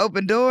who's going to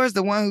open doors?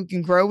 The one who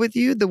can grow with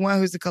you? The one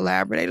who's a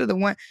collaborator? The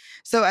one.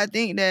 So I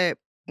think that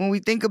when we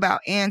think about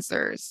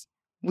answers,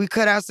 we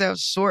cut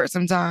ourselves short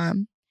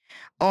sometimes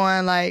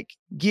on, like,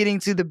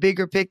 getting to the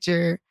bigger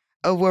picture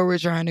of where we're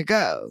trying to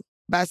go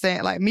by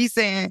saying, like, me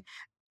saying,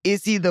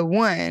 is he the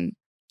one?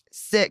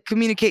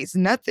 Communicates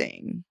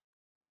nothing.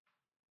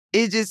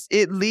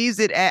 It leaves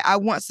it at, I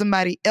want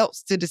somebody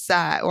else to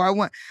decide,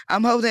 or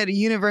I'm hoping that the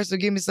universe will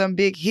give me some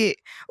big hit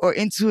or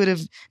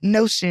intuitive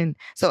notion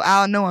so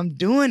I'll know I'm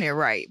doing it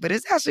right. But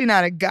it's actually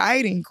not a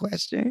guiding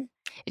question.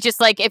 It's just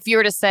like if you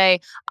were to say,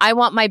 I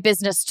want my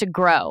business to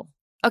grow.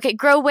 Okay,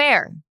 grow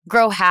where?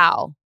 Grow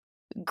how?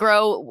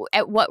 Grow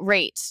at what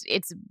rate?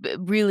 It's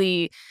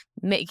really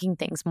making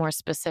things more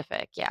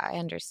specific. Yeah, I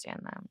understand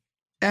that.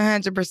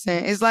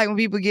 100%. It's like when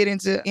people get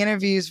into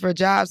interviews for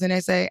jobs and they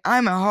say,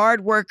 I'm a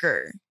hard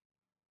worker.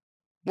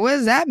 What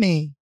does that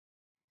mean?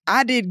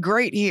 I did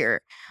great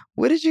here.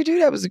 What did you do?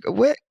 That was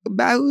what?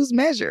 By whose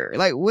measure?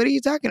 Like, what are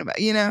you talking about?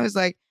 You know, it's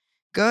like,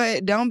 go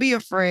ahead. Don't be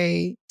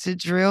afraid to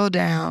drill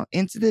down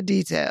into the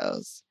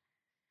details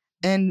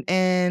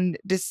and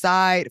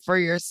decide for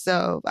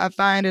yourself. I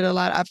find it a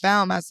lot. I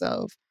found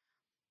myself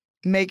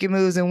making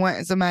moves and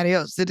wanting somebody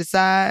else to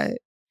decide.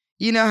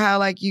 You know how,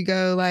 like, you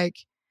go, like,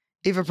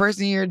 if a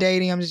person you're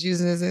dating, I'm just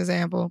using this as an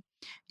example,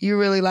 you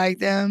really like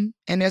them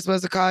and they're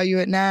supposed to call you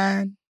at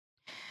 9,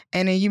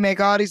 and then you make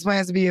all these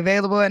plans to be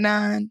available at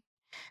 9,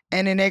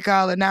 and then they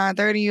call at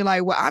 9:30, you're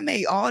like, well, I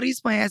made all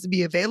these plans to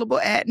be available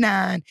at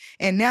 9,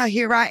 and now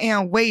here I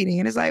am waiting.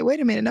 And it's like, wait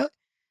a minute, no,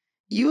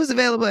 you was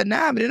available at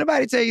 9, but did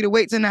nobody tell you to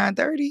wait till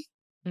 9:30?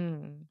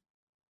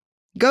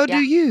 Go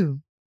do you.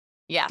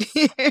 Yes.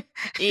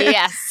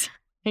 Yes.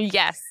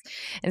 Yes.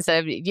 And so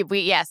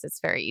yes,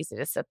 it's very easy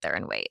to sit there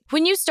and wait.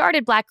 When you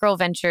started Black Girl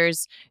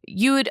Ventures,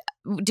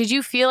 did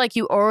you feel like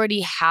you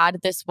already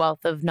had this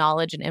wealth of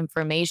knowledge and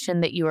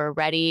information that you were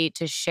ready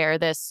to share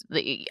this?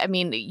 I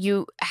mean,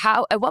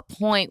 at what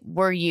point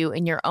were you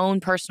in your own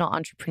personal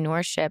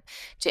entrepreneurship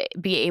to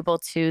be able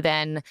to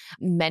then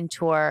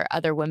mentor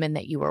other women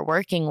that you were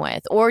working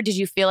with? Or did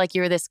you feel like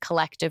you were this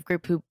collective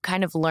group who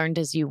kind of learned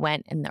as you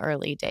went in the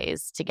early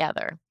days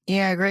together?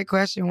 Yeah, great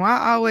question. Well,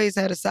 I always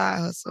had a side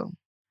hustle.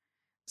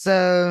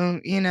 So,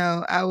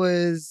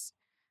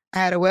 I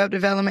had a web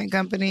development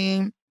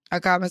company. I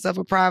called myself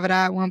a private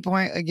eye at one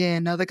point. Again,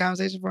 another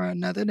conversation for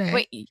another day.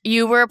 Wait,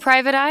 you were a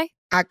private eye?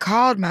 I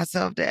called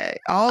myself that.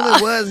 All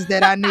it was is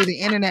that I knew the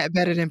internet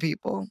better than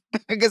people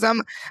because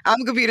I'm a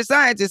computer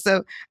scientist.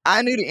 So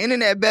I knew the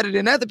internet better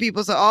than other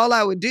people. So all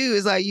I would do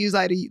is use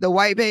the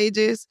white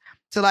pages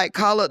to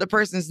call up the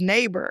person's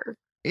neighbor.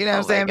 You know what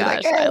I'm saying? Be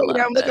like, hey,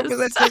 I'm looking for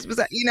this.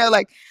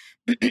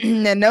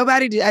 And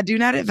I do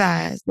not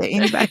advise that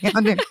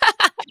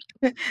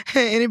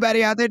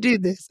anybody out there do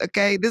this.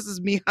 Okay. This is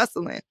me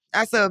hustling.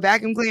 I sell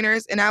vacuum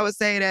cleaners, and I would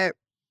say that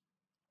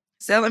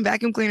selling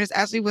vacuum cleaners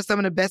actually was some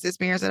of the best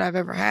experience that I've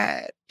ever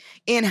had.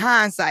 In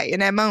hindsight,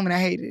 in that moment, I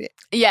hated it.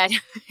 Yeah.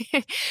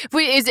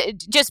 Is it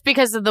just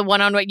because of the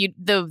one-on-one,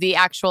 the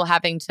actual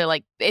having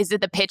to is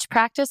it the pitch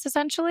practice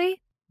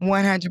essentially?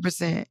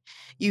 100%.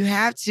 You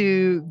have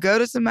to go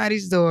to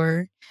somebody's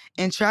door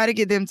and try to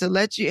get them to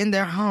let you in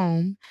their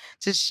home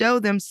to show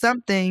them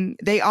something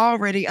they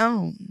already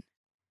own.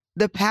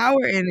 The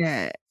power in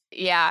that.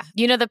 Yeah.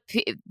 The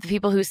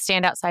people who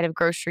stand outside of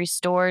grocery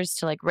stores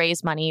to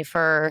raise money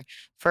for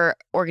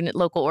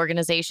local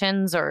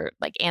organizations or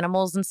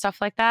animals and stuff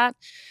like that.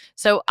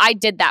 So I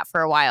did that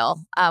for a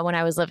while when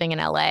I was living in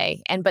LA.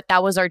 But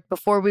that was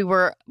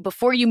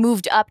before you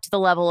moved up to the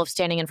level of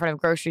standing in front of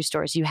grocery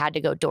stores, you had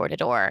to go door to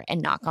door and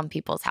knock on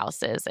people's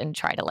houses and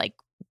try to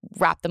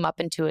wrap them up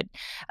into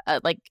a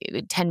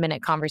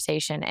 10-minute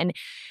conversation. And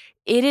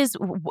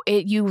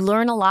you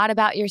learn a lot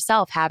about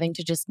yourself having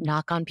to just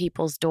knock on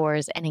people's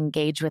doors and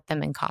engage with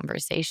them in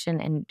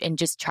conversation and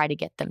just try to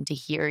get them to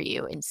hear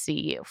you and see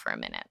you for a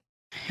minute.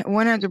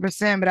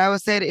 100%. But I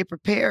would say that it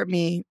prepared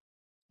me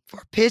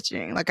for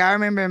pitching. I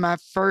remember my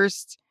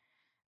first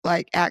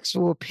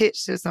actual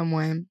pitch to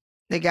someone,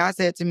 the guy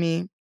said to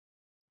me,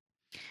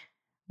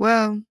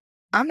 well,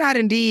 I'm not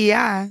in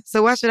DEI,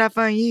 so why should I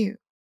fund you?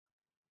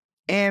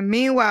 And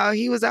meanwhile,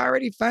 he was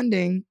already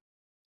funding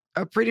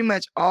a pretty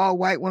much all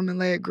white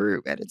woman-led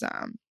group at the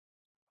time.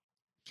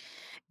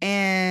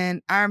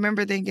 And I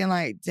remember thinking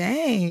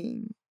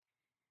dang,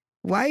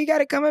 why you got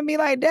to come at me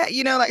like that?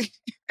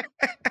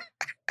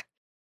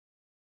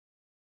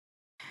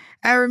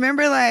 I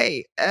remember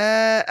okay,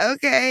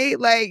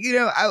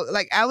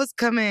 I was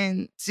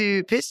coming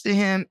to pitch to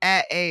him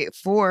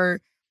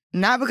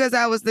not because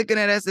I was looking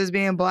at us as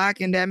being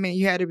Black and that meant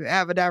you had to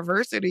have a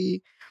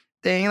diversity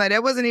thing.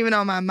 That wasn't even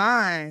on my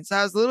mind. So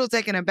I was a little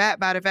taken aback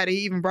by the fact that he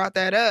even brought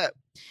that up.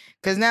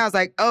 Because now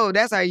it's oh,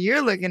 that's how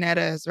you're looking at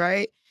us,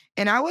 right?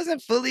 And I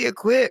wasn't fully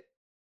equipped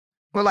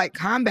for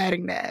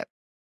combating that.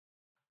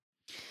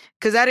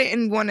 Because I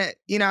didn't want to,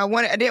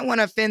 I didn't want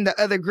to offend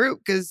the other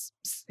group because,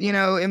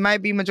 it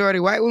might be majority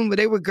white women, but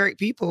they were great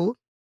people.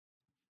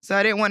 So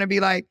I didn't want to be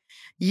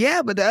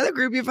yeah, but the other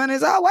group you're funding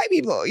is all white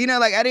people.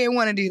 I didn't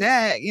want to do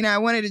that. I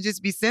wanted to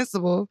just be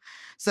sensible.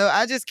 So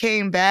I just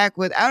came back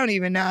with, I don't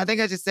even know. I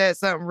think I just said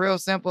something real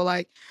simple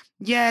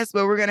yes,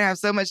 but we're going to have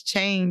so much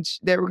change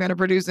that we're going to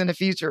produce in the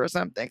future or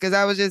something. Because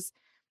I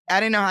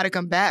didn't know how to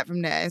combat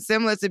from that. And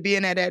similar to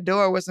being at that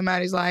door where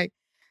somebody's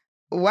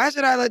why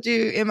should I let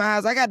you in my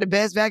house? I got the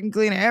best vacuum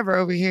cleaner ever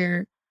over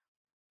here.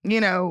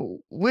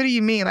 What do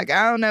you mean? I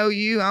don't know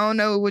you. I don't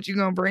know what you're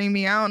going to bring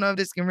me. I don't know if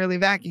this can really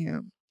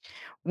vacuum.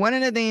 One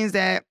of the things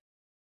that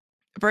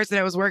the person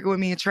that was working with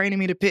me and training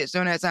me to pitch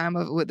during that time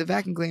with the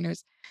vacuum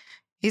cleaners,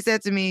 he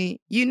said to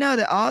me,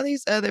 that all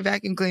these other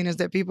vacuum cleaners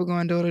that people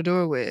going door to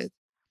door with,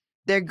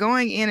 they're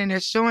going in and they're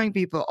showing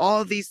people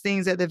all these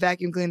things that the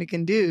vacuum cleaner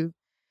can do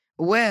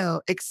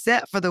well,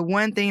 except for the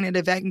one thing that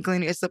the vacuum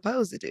cleaner is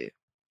supposed to do.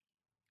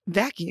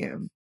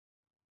 Vacuum.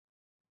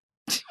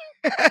 So,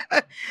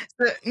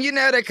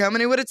 they're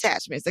coming in with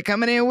attachments. They're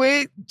coming in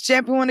with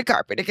shampoo on the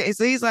carpet. Okay,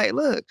 so he's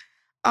look,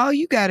 all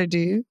you got to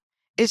do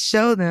is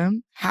show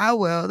them how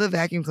well the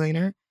vacuum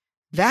cleaner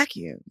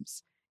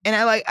vacuums. And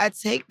I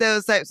take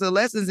those types of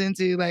lessons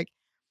into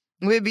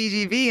with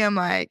BGV.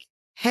 I'm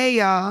hey,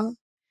 y'all,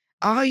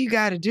 all you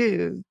got to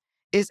do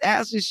is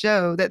actually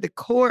show that the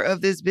core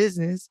of this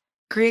business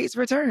creates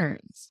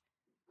returns.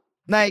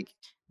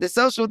 The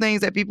social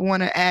things that people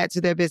want to add to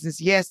their business.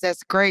 Yes,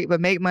 that's great,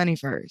 but make money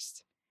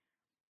first.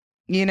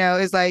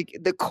 It's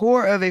the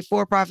core of a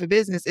for-profit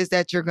business is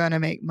that you're going to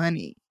make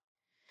money.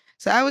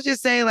 So I would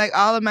just say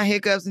all of my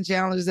hiccups and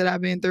challenges that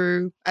I've been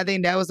through, I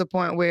think that was the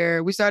point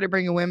where we started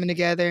bringing women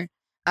together.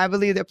 I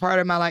believe that part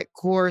of my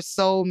core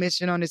soul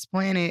mission on this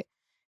planet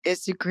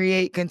is to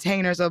create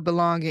containers of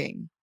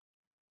belonging.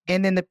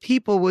 And then the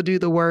people will do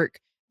the work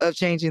of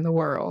changing the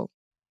world.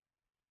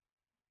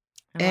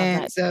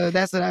 And so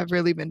that's what I've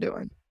really been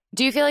doing.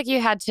 Do you feel like you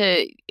had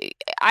to,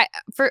 I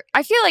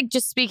feel like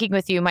just speaking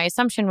with you, my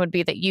assumption would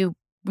be that you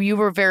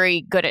were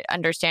very good at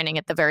understanding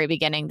at the very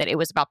beginning that it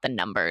was about the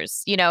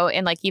numbers,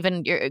 and like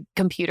even your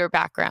computer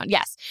background.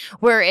 Yes.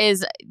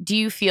 Whereas, do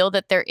you feel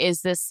that there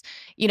is this,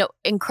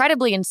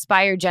 incredibly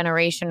inspired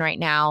generation right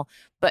now,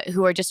 but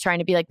who are just trying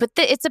to be like, but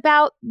it's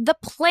about the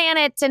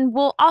planet and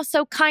we'll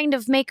also kind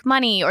of make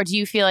money? Or do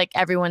you feel like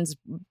everyone's,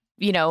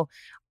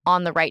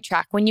 on the right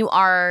track when you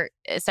are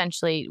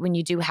essentially, when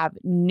you do have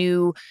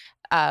new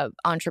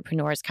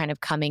entrepreneurs kind of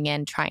coming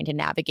in, trying to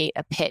navigate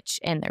a pitch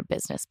in their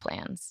business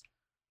plans?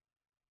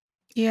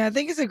 Yeah, I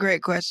think it's a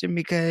great question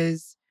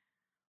because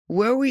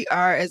where we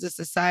are as a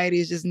society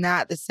is just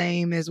not the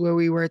same as where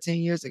we were 10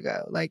 years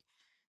ago. Like,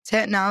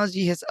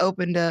 technology has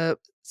opened up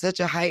such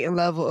a heightened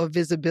level of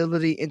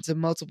visibility into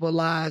multiple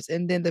lives.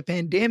 And then the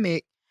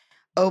pandemic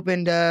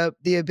opened up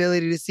the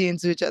ability to see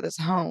into each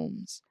other's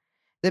homes.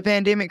 The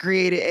pandemic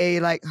created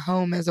a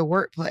home as a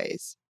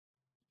workplace.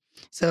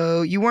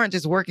 So you weren't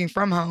just working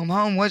from home.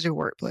 Home was your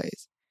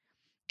workplace.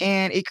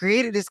 And it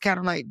created this kind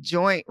of like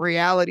joint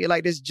reality,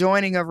 like this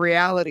joining of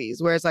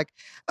realities where it's like,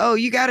 oh,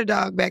 you got a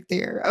dog back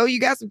there. Oh,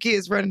 you got some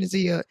kids running into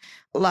your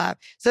life.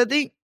 So I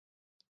think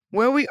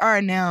where we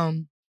are now,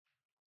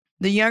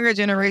 the younger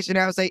generation,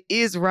 I would say,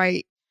 is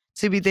right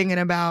to be thinking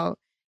about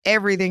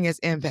everything as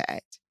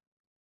impact,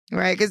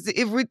 right? Because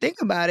if we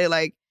think about it,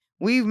 like,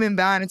 we've been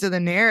buying into the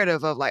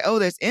narrative of like, oh,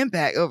 there's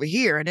impact over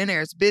here and then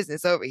there's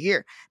business over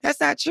here. That's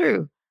not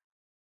true.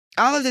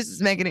 All of this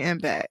is making an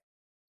impact,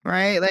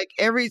 right? Like,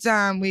 every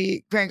time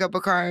we crank up a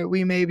car,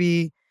 we may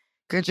be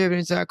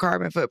contributing to our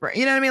carbon footprint.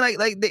 You know what I mean?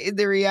 Like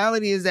the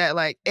reality is that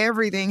like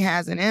everything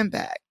has an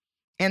impact.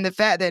 And the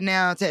fact that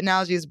now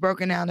technology has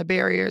broken down the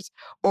barriers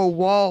or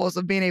walls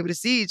of being able to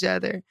see each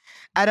other,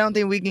 I don't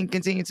think we can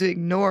continue to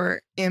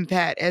ignore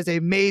impact as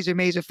a major,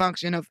 major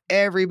function of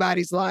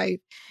everybody's life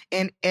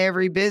and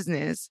every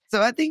business.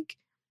 So I think,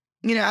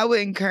 I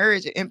would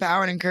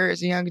empower and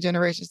encourage the younger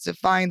generations to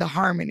find the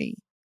harmony.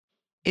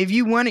 If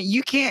you want it,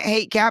 you can't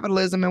hate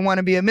capitalism and want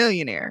to be a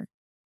millionaire.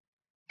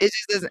 It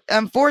just doesn't,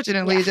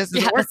 unfortunately, it just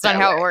doesn't work. That's not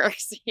how it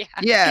works.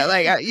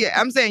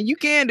 I'm saying you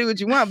can do what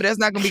you want, but that's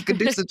not going to be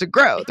conducive to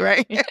growth,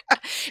 right?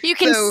 You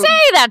can say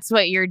that's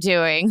what you're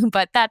doing,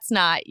 but that's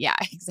not,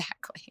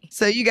 exactly.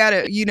 So you got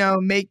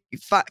to,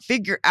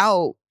 figure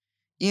out,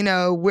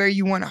 where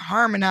you want to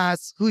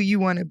harmonize who you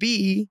want to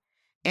be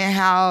and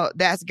how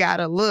that's got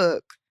to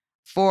look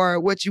for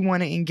what you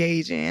want to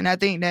engage in. I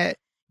think that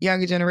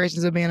younger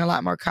generations are being a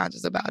lot more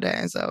conscious about that.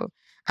 And so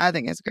I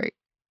think it's great.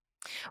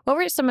 What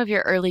were some of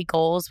your early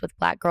goals with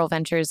Black Girl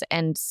Ventures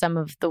and some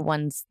of the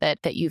ones that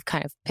you've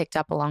kind of picked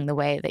up along the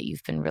way that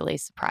you've been really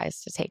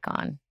surprised to take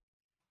on?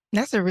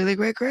 That's a really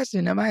great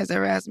question. Nobody's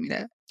ever asked me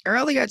that.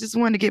 Early, I just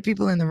wanted to get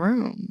people in the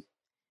room.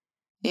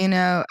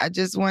 I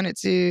just wanted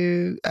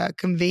to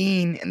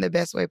convene in the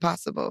best way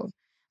possible.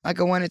 Like,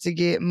 I wanted to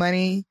get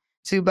money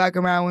to Black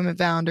and brown women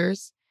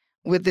founders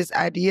with this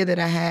idea that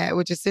I had,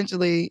 which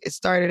essentially it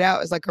started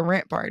out as like a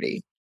rent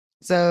party.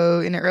 So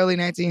in the early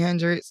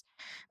 1900s,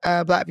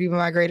 Black people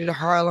migrated to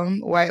Harlem.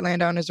 White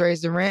landowners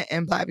raised the rent,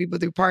 and Black people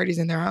threw parties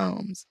in their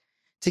homes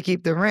to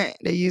keep the rent.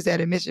 They used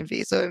that admission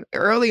fee. So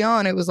early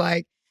on, it was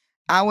like,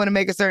 I want to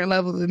make a certain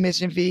level of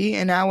admission fee,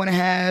 and I want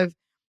to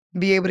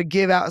be able to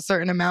give out a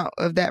certain amount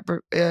of that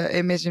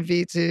admission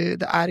fee to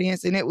the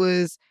audience. And it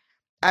was,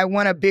 I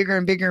want a bigger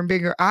and bigger and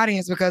bigger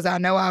audience because I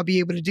know I'll be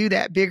able to do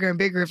that bigger and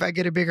bigger if I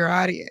get a bigger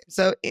audience.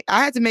 So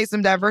I had to make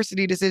some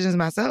diversity decisions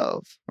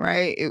myself,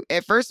 right?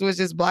 At first, it was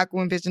just Black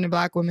women pitching to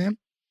Black women.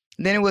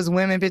 Then it was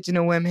women pitching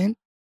to women.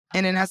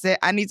 And then I said,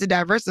 I need to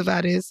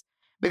diversify this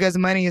because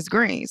money is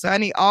green. So I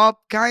need all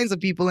kinds of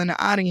people in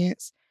the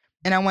audience.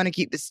 And I want to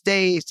keep the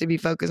stage to be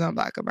focused on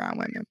Black and brown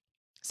women.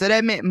 So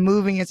that meant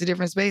moving into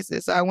different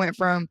spaces. So I went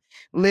from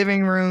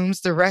living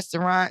rooms to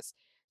restaurants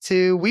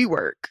to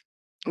WeWork,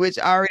 which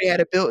already had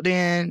a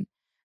built-in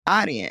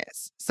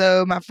audience.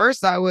 So my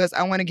first thought was,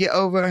 I want to get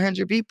over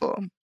 100 people.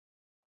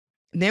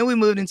 Then we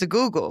moved into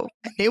Google.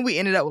 And then we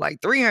ended up with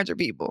like 300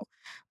 people,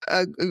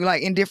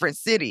 like in different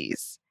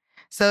cities.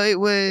 So it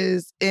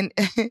was,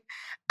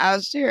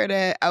 I'll share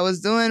that I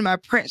was doing my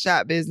print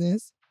shop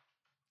business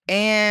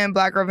and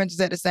Black Girl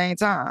Ventures at the same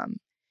time.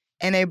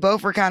 And they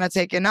both were kind of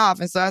taking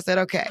off. And so I said,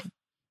 okay,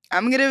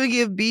 I'm going to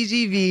give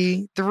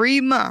BGV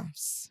 3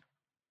 months.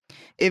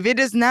 If it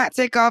does not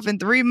take off in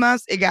 3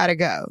 months, it got to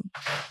go.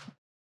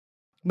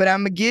 But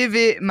I'm going to give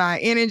it my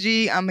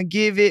energy. I'm going to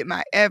give it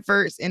my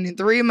efforts. And in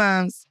 3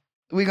 months,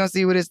 we're going to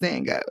see where this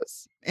thing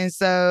goes. And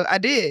so I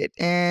did.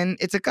 And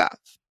it took off.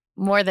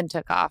 More than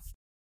took off.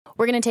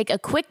 We're going to take a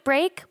quick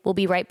break. We'll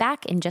be right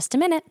back in just a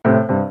minute.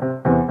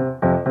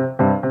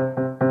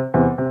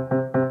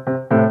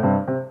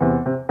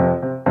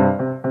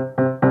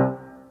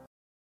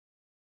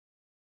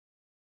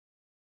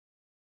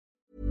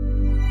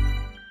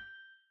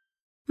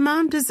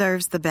 Mom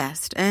deserves the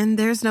best, and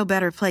there's no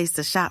better place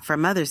to shop for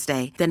Mother's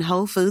Day than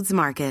Whole Foods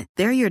Market.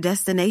 They're your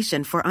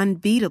destination for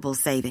unbeatable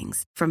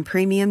savings, from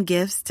premium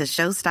gifts to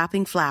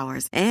show-stopping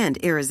flowers and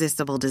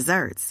irresistible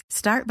desserts.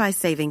 Start by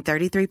saving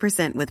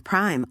 33% with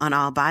Prime on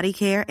all body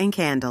care and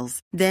candles.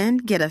 Then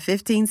get a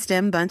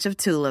 15-stem bunch of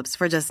tulips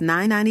for just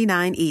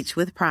 $9.99 each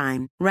with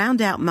Prime.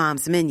 Round out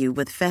Mom's menu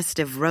with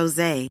festive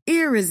rosé,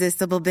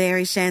 irresistible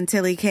berry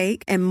chantilly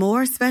cake, and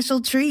more special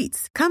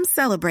treats. Come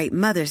celebrate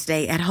Mother's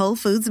Day at Whole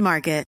Foods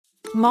Market.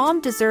 Mom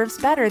deserves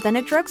better than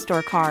a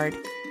drugstore card.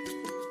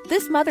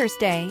 This Mother's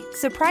Day,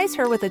 surprise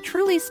her with a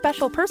truly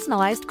special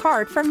personalized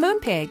card from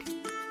Moonpig.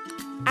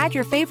 Add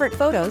your favorite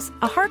photos,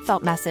 a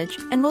heartfelt message,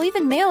 and we'll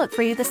even mail it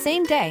for you the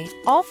same day,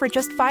 all for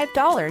just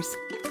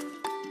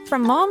 $5.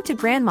 From mom to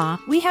grandma,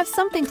 we have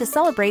something to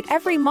celebrate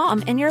every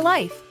mom in your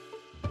life.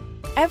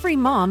 Every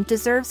mom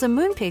deserves a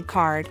Moonpig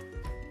card.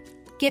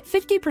 Get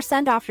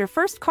 50% off your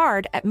first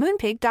card at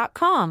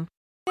moonpig.com.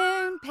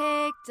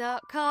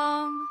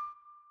 Moonpig.com.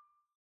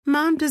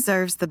 Mom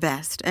deserves the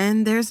best,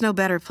 and there's no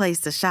better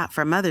place to shop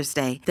for Mother's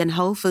Day than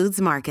Whole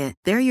Foods Market.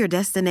 They're your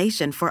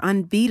destination for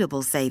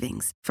unbeatable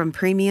savings, from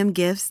premium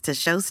gifts to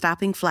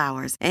show-stopping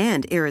flowers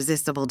and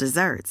irresistible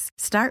desserts.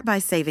 Start by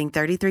saving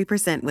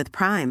 33% with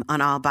Prime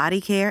on all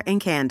body care and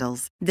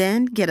candles.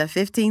 Then get a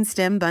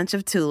 15-stem bunch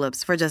of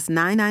tulips for just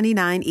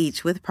 $9.99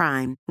 each with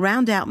Prime.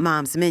 Round out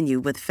Mom's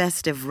menu with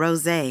festive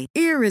rosé,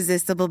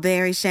 irresistible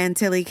berry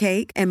chantilly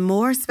cake, and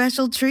more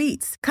special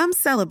treats. Come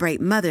celebrate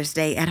Mother's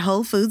Day at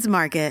Whole Foods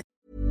Market.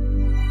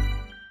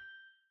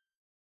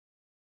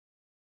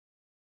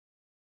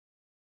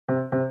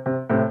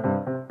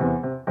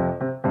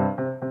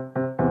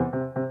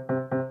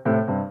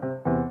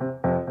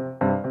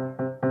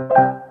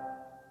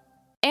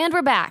 And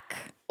we're back.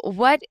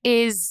 Who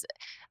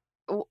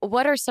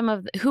are some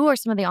of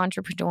the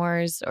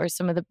entrepreneurs or what are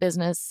some of the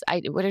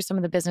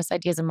business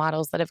ideas and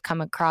models that have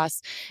come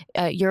across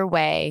your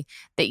way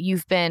that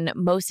you've been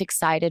most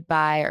excited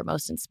by or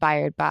most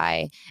inspired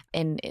by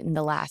in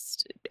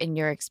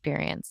your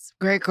experience?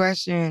 Great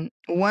question.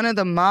 One of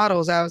the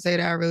models I would say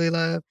that I really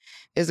love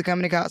is a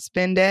company called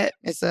Spendet.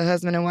 It's a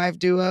husband and wife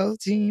duo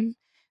team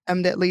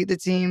that lead the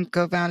team,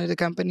 co-founded the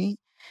company.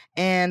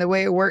 And the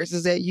way it works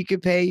is that you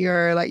could pay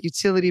your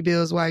utility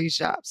bills while you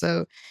shop.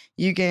 So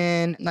you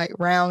can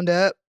round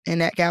up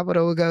and that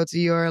capital will go to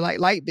your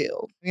light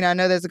bill. I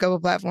know there's a couple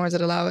of platforms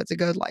that allow it to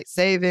go to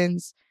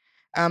savings.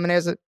 And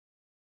there's a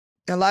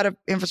lot of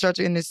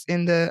infrastructure in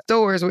the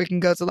stores where it can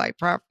go to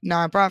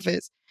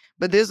nonprofits.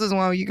 But this is one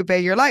where you could pay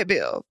your light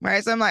bill,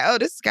 right? So I'm like, oh,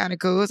 this is kind of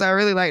cool. So I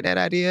really like that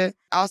idea.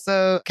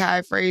 Also,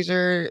 Kai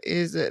Fraser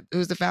who's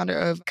the founder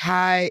of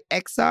Kai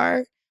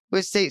XR,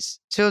 which takes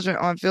children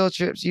on field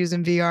trips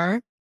using VR.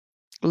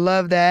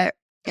 Love that.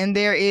 And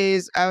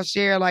I'll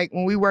share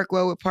when we work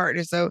well with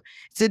partners. So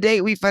to date,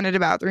 we funded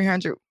about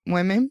 300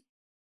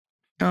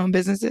 women-owned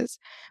businesses.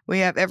 We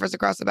have efforts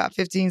across about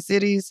 15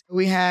 cities.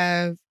 We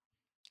have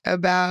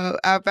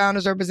our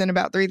founders represent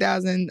about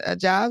 3,000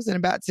 jobs and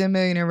about 10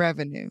 million in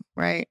revenue,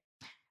 right?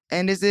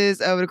 And this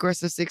is over the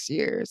course of 6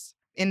 years.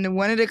 In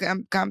one of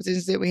the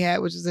competitions that we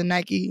had, which was a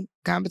Nike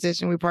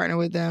competition, we partnered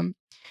with them.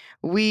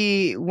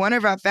 One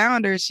of our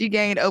founders, she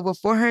gained over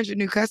 400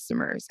 new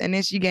customers, and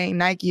then she gained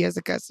Nike as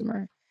a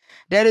customer.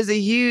 That is a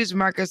huge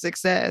mark of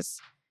success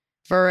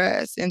for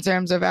us in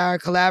terms of our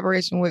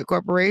collaboration with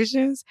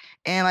corporations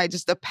and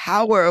just the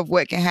power of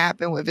what can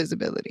happen with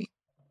visibility.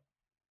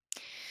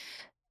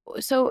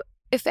 So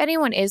if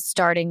anyone is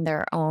starting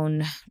their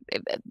own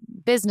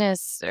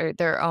business or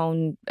their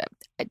own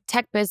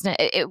tech business,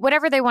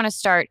 whatever they want to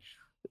start,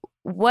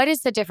 what is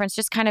the difference,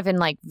 just kind of in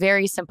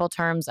very simple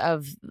terms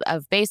of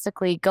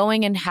basically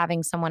going and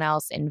having someone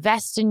else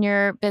invest in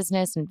your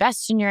business,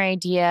 invest in your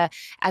idea,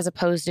 as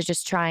opposed to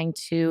just trying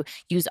to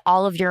use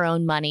all of your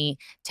own money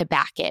to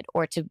back it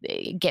or to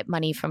get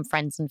money from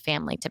friends and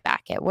family to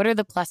back it? What are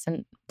the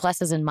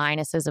pluses and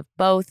minuses of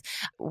both?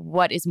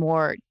 What is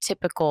more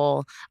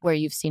typical, where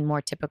you've seen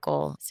more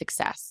typical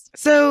success?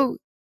 So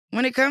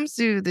when it comes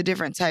to the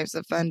different types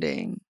of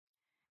funding,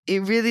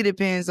 it really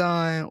depends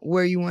on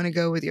where you want to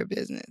go with your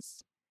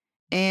business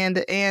and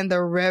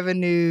the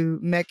revenue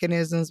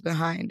mechanisms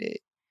behind it.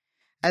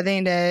 I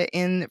think that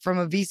from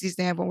a VC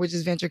standpoint, which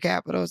is venture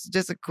capital, so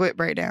just a quick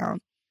breakdown.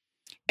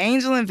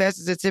 Angel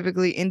investors are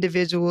typically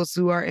individuals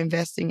who are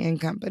investing in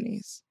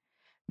companies.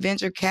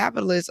 Venture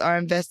capitalists are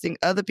investing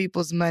other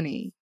people's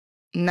money,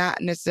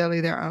 not necessarily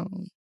their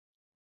own.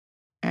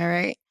 All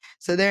right?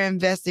 So they're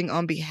investing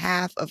on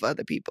behalf of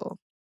other people.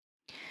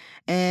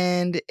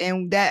 And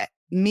that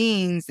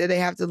means that they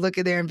have to look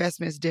at their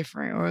investments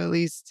different, or at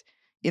least,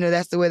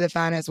 that's the way the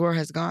finance world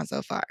has gone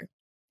so far.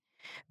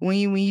 When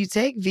you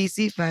take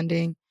VC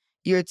funding,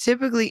 you're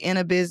typically in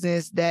a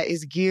business that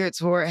is geared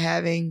toward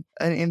having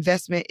an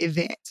investment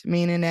event,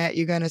 meaning that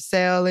you're going to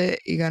sell it,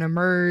 you're going to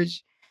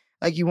merge,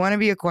 you want to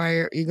be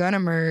acquired, you're going to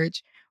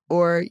merge,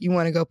 or you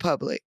want to go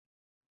public.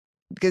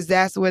 Because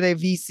that's where the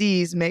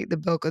VCs make the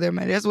bulk of their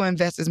money. That's where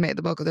investors make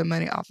the bulk of their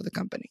money off of the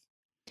company.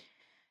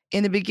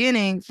 in the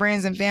beginning,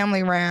 friends and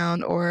family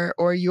round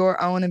or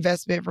your own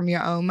investment from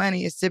your own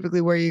money is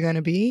typically where you're going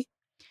to be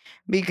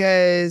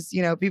because,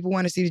 people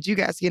want to see that you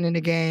got skin in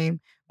the game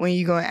when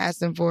you go and ask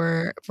them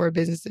for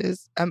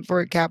businesses,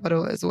 for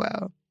capital as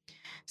well.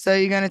 So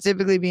you're going to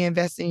typically be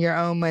investing your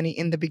own money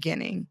in the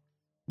beginning.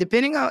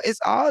 It's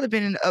all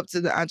depending up to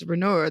the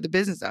entrepreneur or the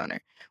business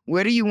owner.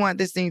 Where do you want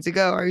this thing to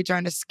go? Are you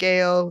trying to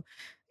scale,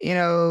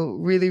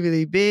 really,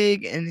 really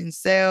big and then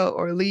sell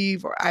or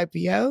leave or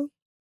IPO?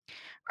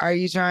 Are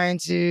you trying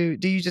to,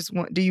 do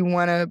you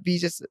want to be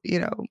just,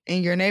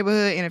 in your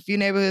neighborhood, in a few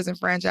neighborhoods and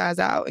franchise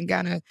out and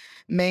kind of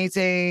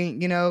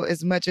maintain,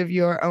 as much of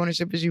your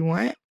ownership as you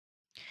want?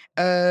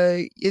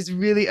 It's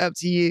really up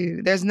to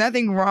you. There's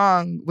nothing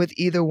wrong with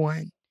either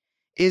one.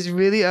 It's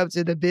really up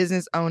to the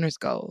business owner's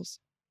goals.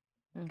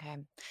 Okay.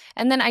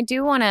 And then I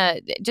do want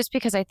to, just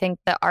because I think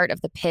the art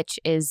of the pitch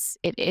is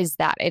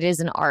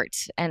an art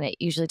and it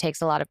usually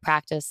takes a lot of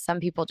practice.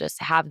 Some people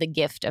just have the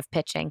gift of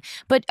pitching.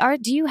 But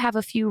do you have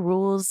a few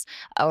rules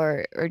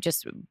or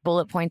just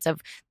bullet points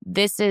of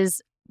this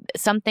is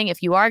something,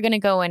 if you are going to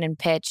go in and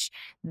pitch,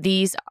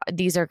 these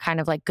are kind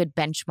of like good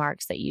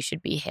benchmarks that you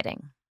should be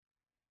hitting?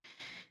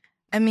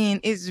 I mean,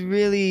 it's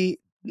really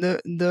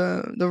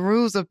the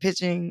rules of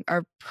pitching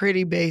are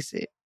pretty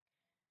basic.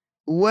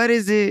 What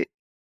is it?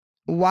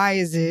 Why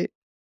is it?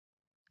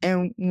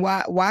 And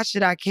why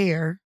should I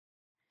care?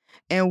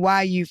 And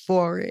why you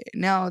for it?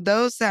 Now,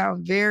 those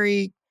sound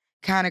very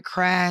kind of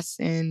crass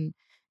and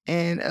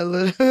a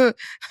little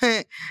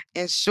and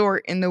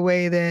short in the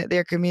way that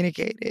they're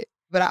communicated.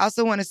 But I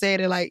also want to say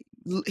that like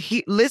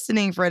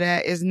listening for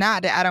that is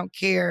not that I don't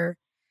care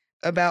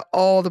about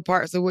all the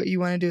parts of what you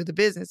want to do with the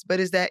business, but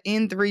is that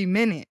in 3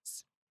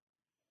 minutes,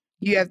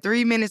 you have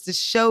 3 minutes to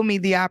show me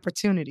the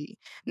opportunity,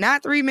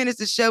 not 3 minutes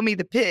to show me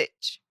the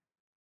pitch.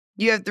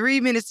 You have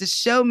 3 minutes to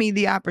show me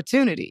the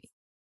opportunity.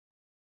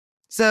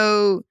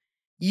 So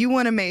you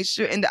want to make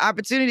sure, and the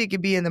opportunity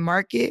could be in the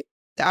market.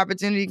 The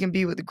opportunity can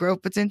be with the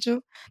growth potential.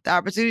 The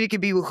opportunity can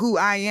be with who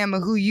I am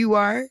and who you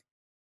are,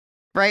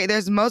 right?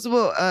 There's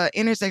multiple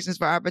intersections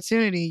for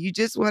opportunity. You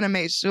just want to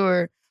make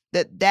sure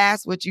that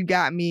that's what you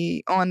got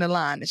me on the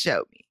line to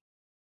show me.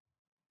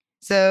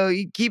 So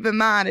you keep in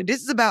mind that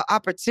this is about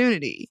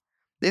opportunity.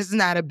 This is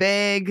not a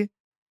beg.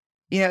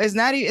 It's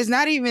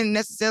not even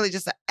necessarily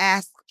just an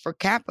ask for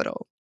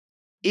capital.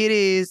 It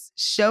is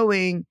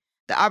showing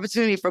the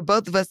opportunity for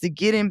both of us to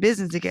get in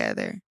business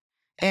together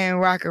and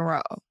rock and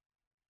roll.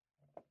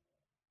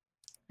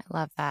 I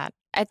love that.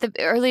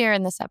 Earlier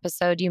in this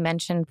episode, you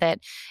mentioned that,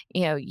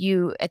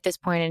 you at this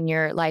point in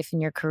your life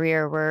and your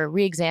career were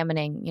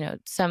re-examining,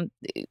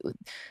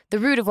 the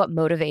root of what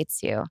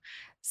motivates you.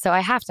 So I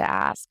have to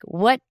ask,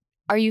 what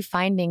are you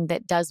finding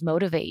that does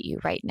motivate you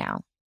right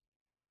now?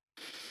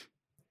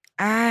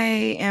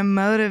 I am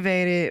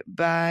motivated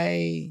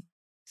by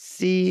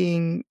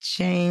seeing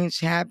change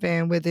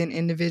happen within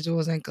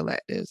individuals and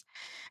collectives.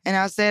 And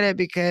I'll say that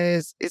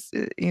because it's,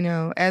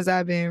 as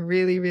I've been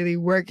really, really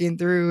working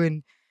through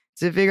and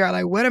to figure out,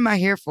 like, what am I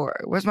here for?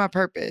 What's my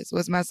purpose?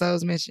 What's my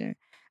soul's mission?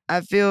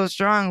 I feel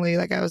strongly,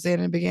 like I was saying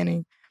in the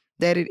beginning,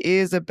 that it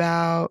is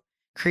about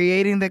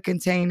creating the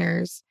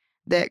containers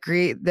that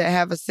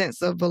have a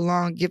sense of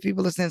give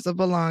people a sense of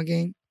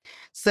belonging,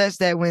 such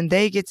that when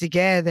they get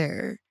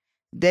together,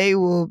 they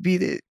will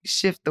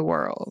shift the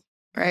world,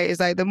 right? It's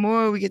like the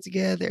more we get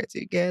together,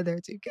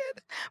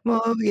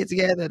 more we get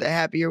together, the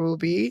happier we'll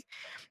be.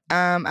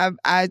 I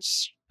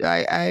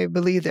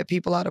believe that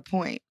people are the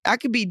point. I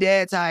could be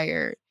dead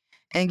tired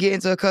and get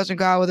into a coaching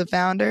call with a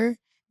founder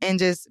and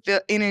just feel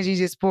energy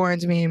just pour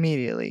into me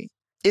immediately.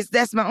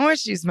 That's my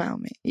orange juice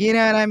moment. You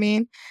know what I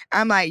mean?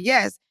 I'm like,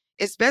 yes,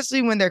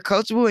 especially when they're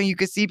coachable and you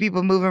can see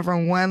people moving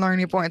from one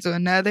learning point to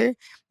another.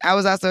 I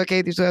was also a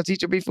K-12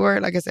 teacher before.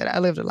 Like I said, I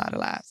lived a lot of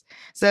lives.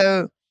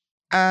 So,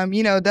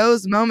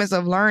 those moments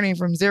of learning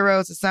from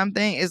zero to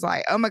something is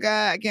like, oh my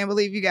God, I can't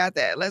believe you got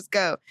that. Let's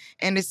go.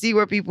 And to see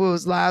where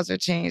people's lives are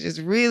changed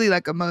is really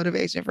like a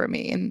motivation for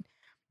me. And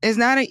it's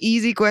not an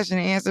easy question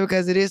to answer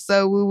because it is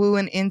so woo-woo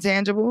and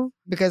intangible.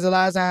 Because a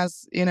lot of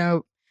times, in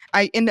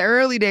the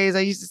early days,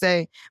 I used to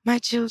say, my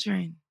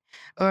children,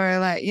 or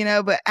like,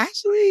 but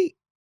actually,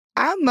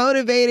 I'm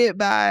motivated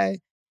by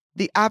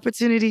the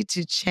opportunity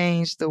to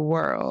change the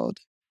world.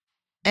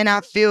 And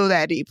I feel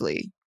that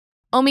deeply.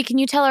 Omi, can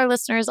you tell our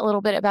listeners a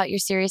little bit about your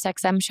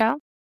SiriusXM show?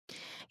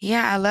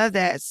 Yeah, I love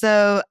that.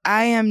 So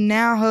I am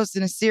now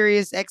hosting a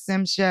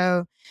SiriusXM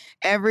show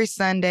every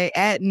Sunday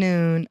at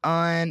noon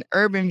on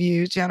Urban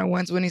View, channel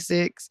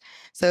 126.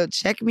 So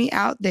check me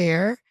out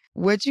there.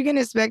 What you can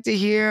expect to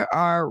hear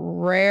are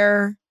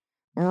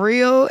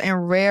real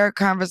and rare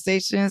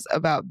conversations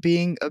about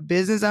being a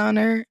business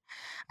owner,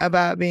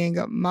 about being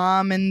a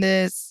mom in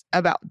this,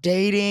 about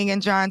dating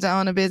and trying to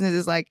own a business.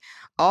 It's like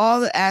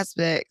all the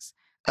aspects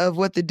of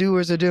what the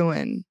doers are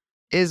doing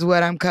is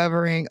what I'm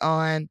covering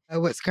on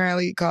what's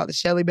currently called the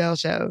Shelly Bell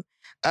Show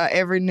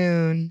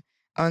noon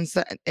on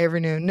Sundays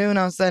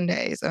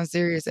on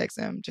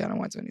SiriusXM channel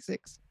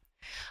 126.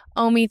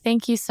 Omi,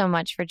 thank you so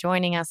much for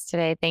joining us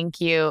today. Thank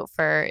you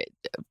for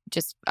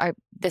it's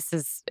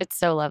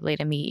so lovely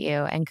to meet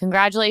you. And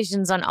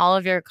congratulations on all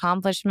of your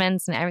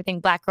accomplishments and everything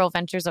Black Girl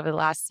Ventures over the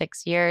last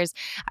 6 years.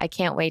 I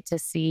can't wait to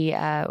see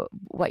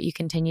what you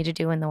continue to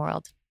do in the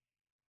world.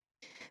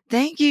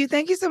 Thank you.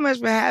 Thank you so much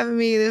for having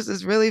me. This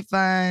was really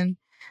fun.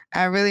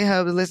 I really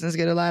hope the listeners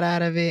get a lot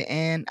out of it.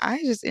 And I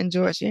just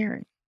enjoy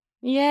sharing.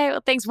 Yay.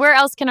 Well, thanks. Where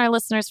else can our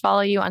listeners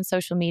follow you on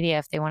social media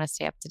if they want to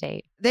stay up to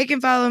date? They can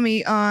follow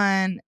me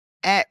on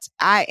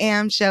I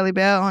am Shelly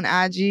Bell on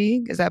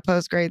IG because I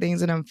post great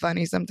things and I'm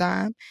funny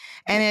sometimes.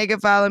 And they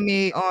can follow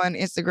me on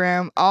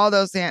Instagram. All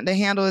those, the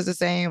handle is the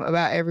same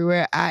about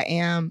everywhere. I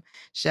am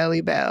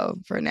Shelly Bell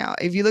for now.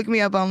 If you look me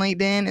up on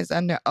LinkedIn, it's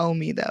under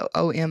Omi though,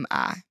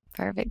 OMI.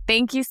 Perfect.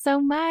 Thank you so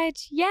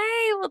much.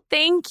 Yay. Well,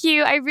 thank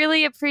you. I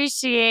really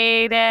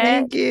appreciate it.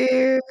 Thank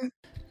you.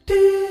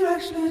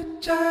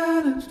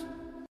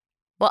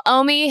 Well,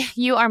 Omi,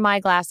 you are my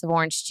glass of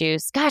orange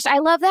juice. Gosh, I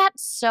love that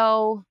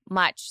so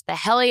much. The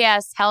hell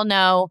yes, hell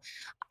no.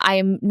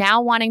 I'm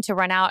now wanting to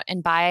run out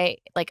and buy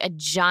like a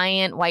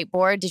giant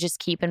whiteboard to just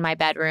keep in my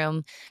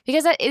bedroom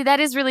because that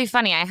is really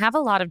funny. I have a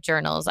lot of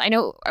journals. I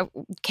know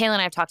Kayla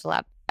and I have talked a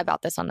lot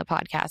about this on the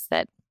podcast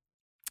that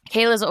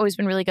Kayla's always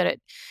been really good at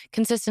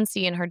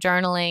consistency in her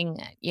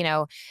journaling, you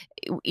know,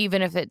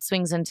 even if it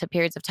swings into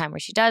periods of time where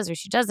she does or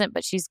she doesn't,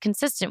 but she's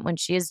consistent when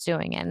she is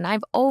doing it. And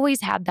I've always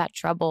had that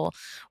trouble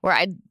where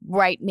I'd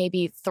write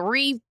maybe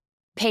 3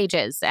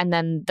 pages and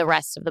then the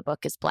rest of the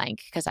book is blank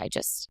because I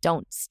just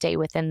don't stay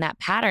within that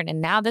pattern. And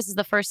now this is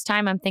the first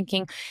time I'm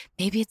thinking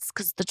maybe it's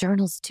because the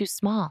journal's too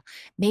small.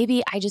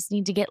 Maybe I just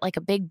need to get like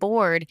a big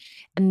board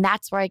and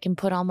that's where I can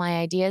put all my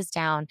ideas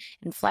down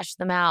and flesh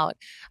them out.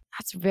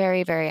 That's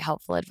very, very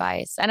helpful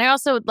advice. And I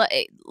also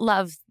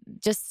love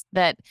just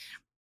that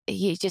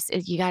you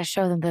got to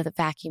show them that the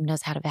vacuum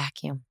knows how to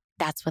vacuum.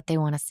 That's what they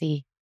want to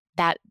see.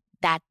 That's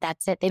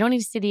it. They don't need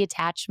to see the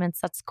attachments.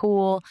 That's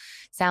cool.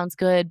 Sounds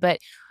good. But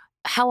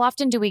how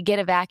often do we get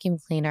a vacuum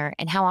cleaner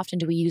and how often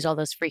do we use all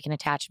those freaking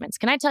attachments?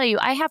 Can I tell you,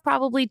 I have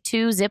probably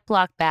 2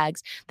 Ziploc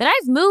bags that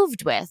I've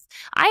moved with.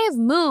 I have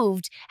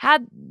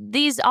had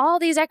all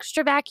these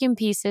extra vacuum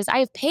pieces. I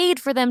have paid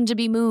for them to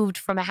be moved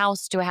from a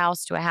house to a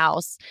house to a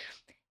house.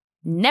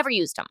 Never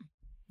used them.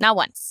 Not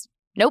once.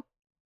 Nope.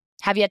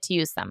 Have yet to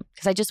use them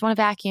because I just want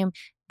to vacuum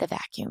the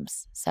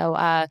vacuums. So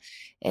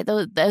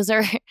those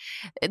are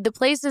the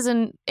places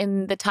in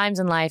the times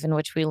in life in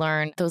which we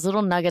learn those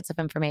little nuggets of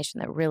information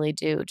that really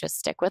do just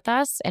stick with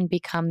us and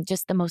become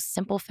just the most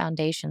simple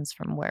foundations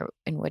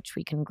in which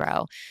we can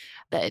grow.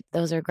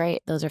 Those are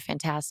great. Those are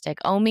fantastic.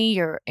 Omi,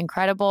 you're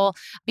incredible.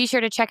 Be sure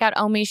to check out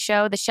Omi's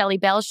show, The Shelly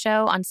Bell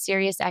Show on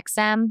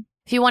SiriusXM.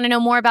 If you want to know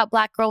more about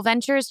Black Girl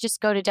Ventures,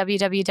 just go to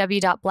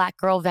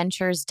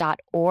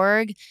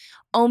www.blackgirlventures.org.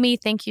 Omi,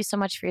 thank you so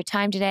much for your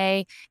time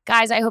today.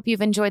 Guys, I hope you've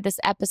enjoyed this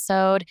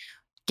episode.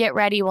 Get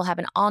ready. We'll have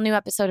an all-new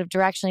episode of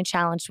Directionally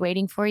Challenged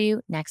waiting for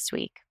you next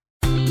week.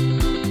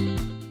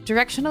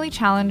 Directionally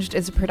Challenged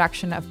is a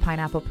production of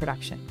Pineapple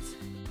Productions.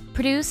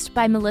 Produced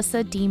by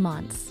Melissa D.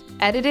 Montz.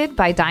 Edited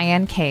by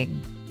Diane King.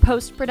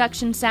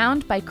 Post-production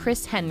sound by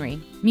Chris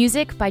Henry.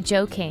 Music by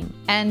Joe King.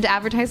 And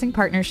advertising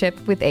partnership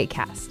with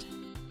Acast.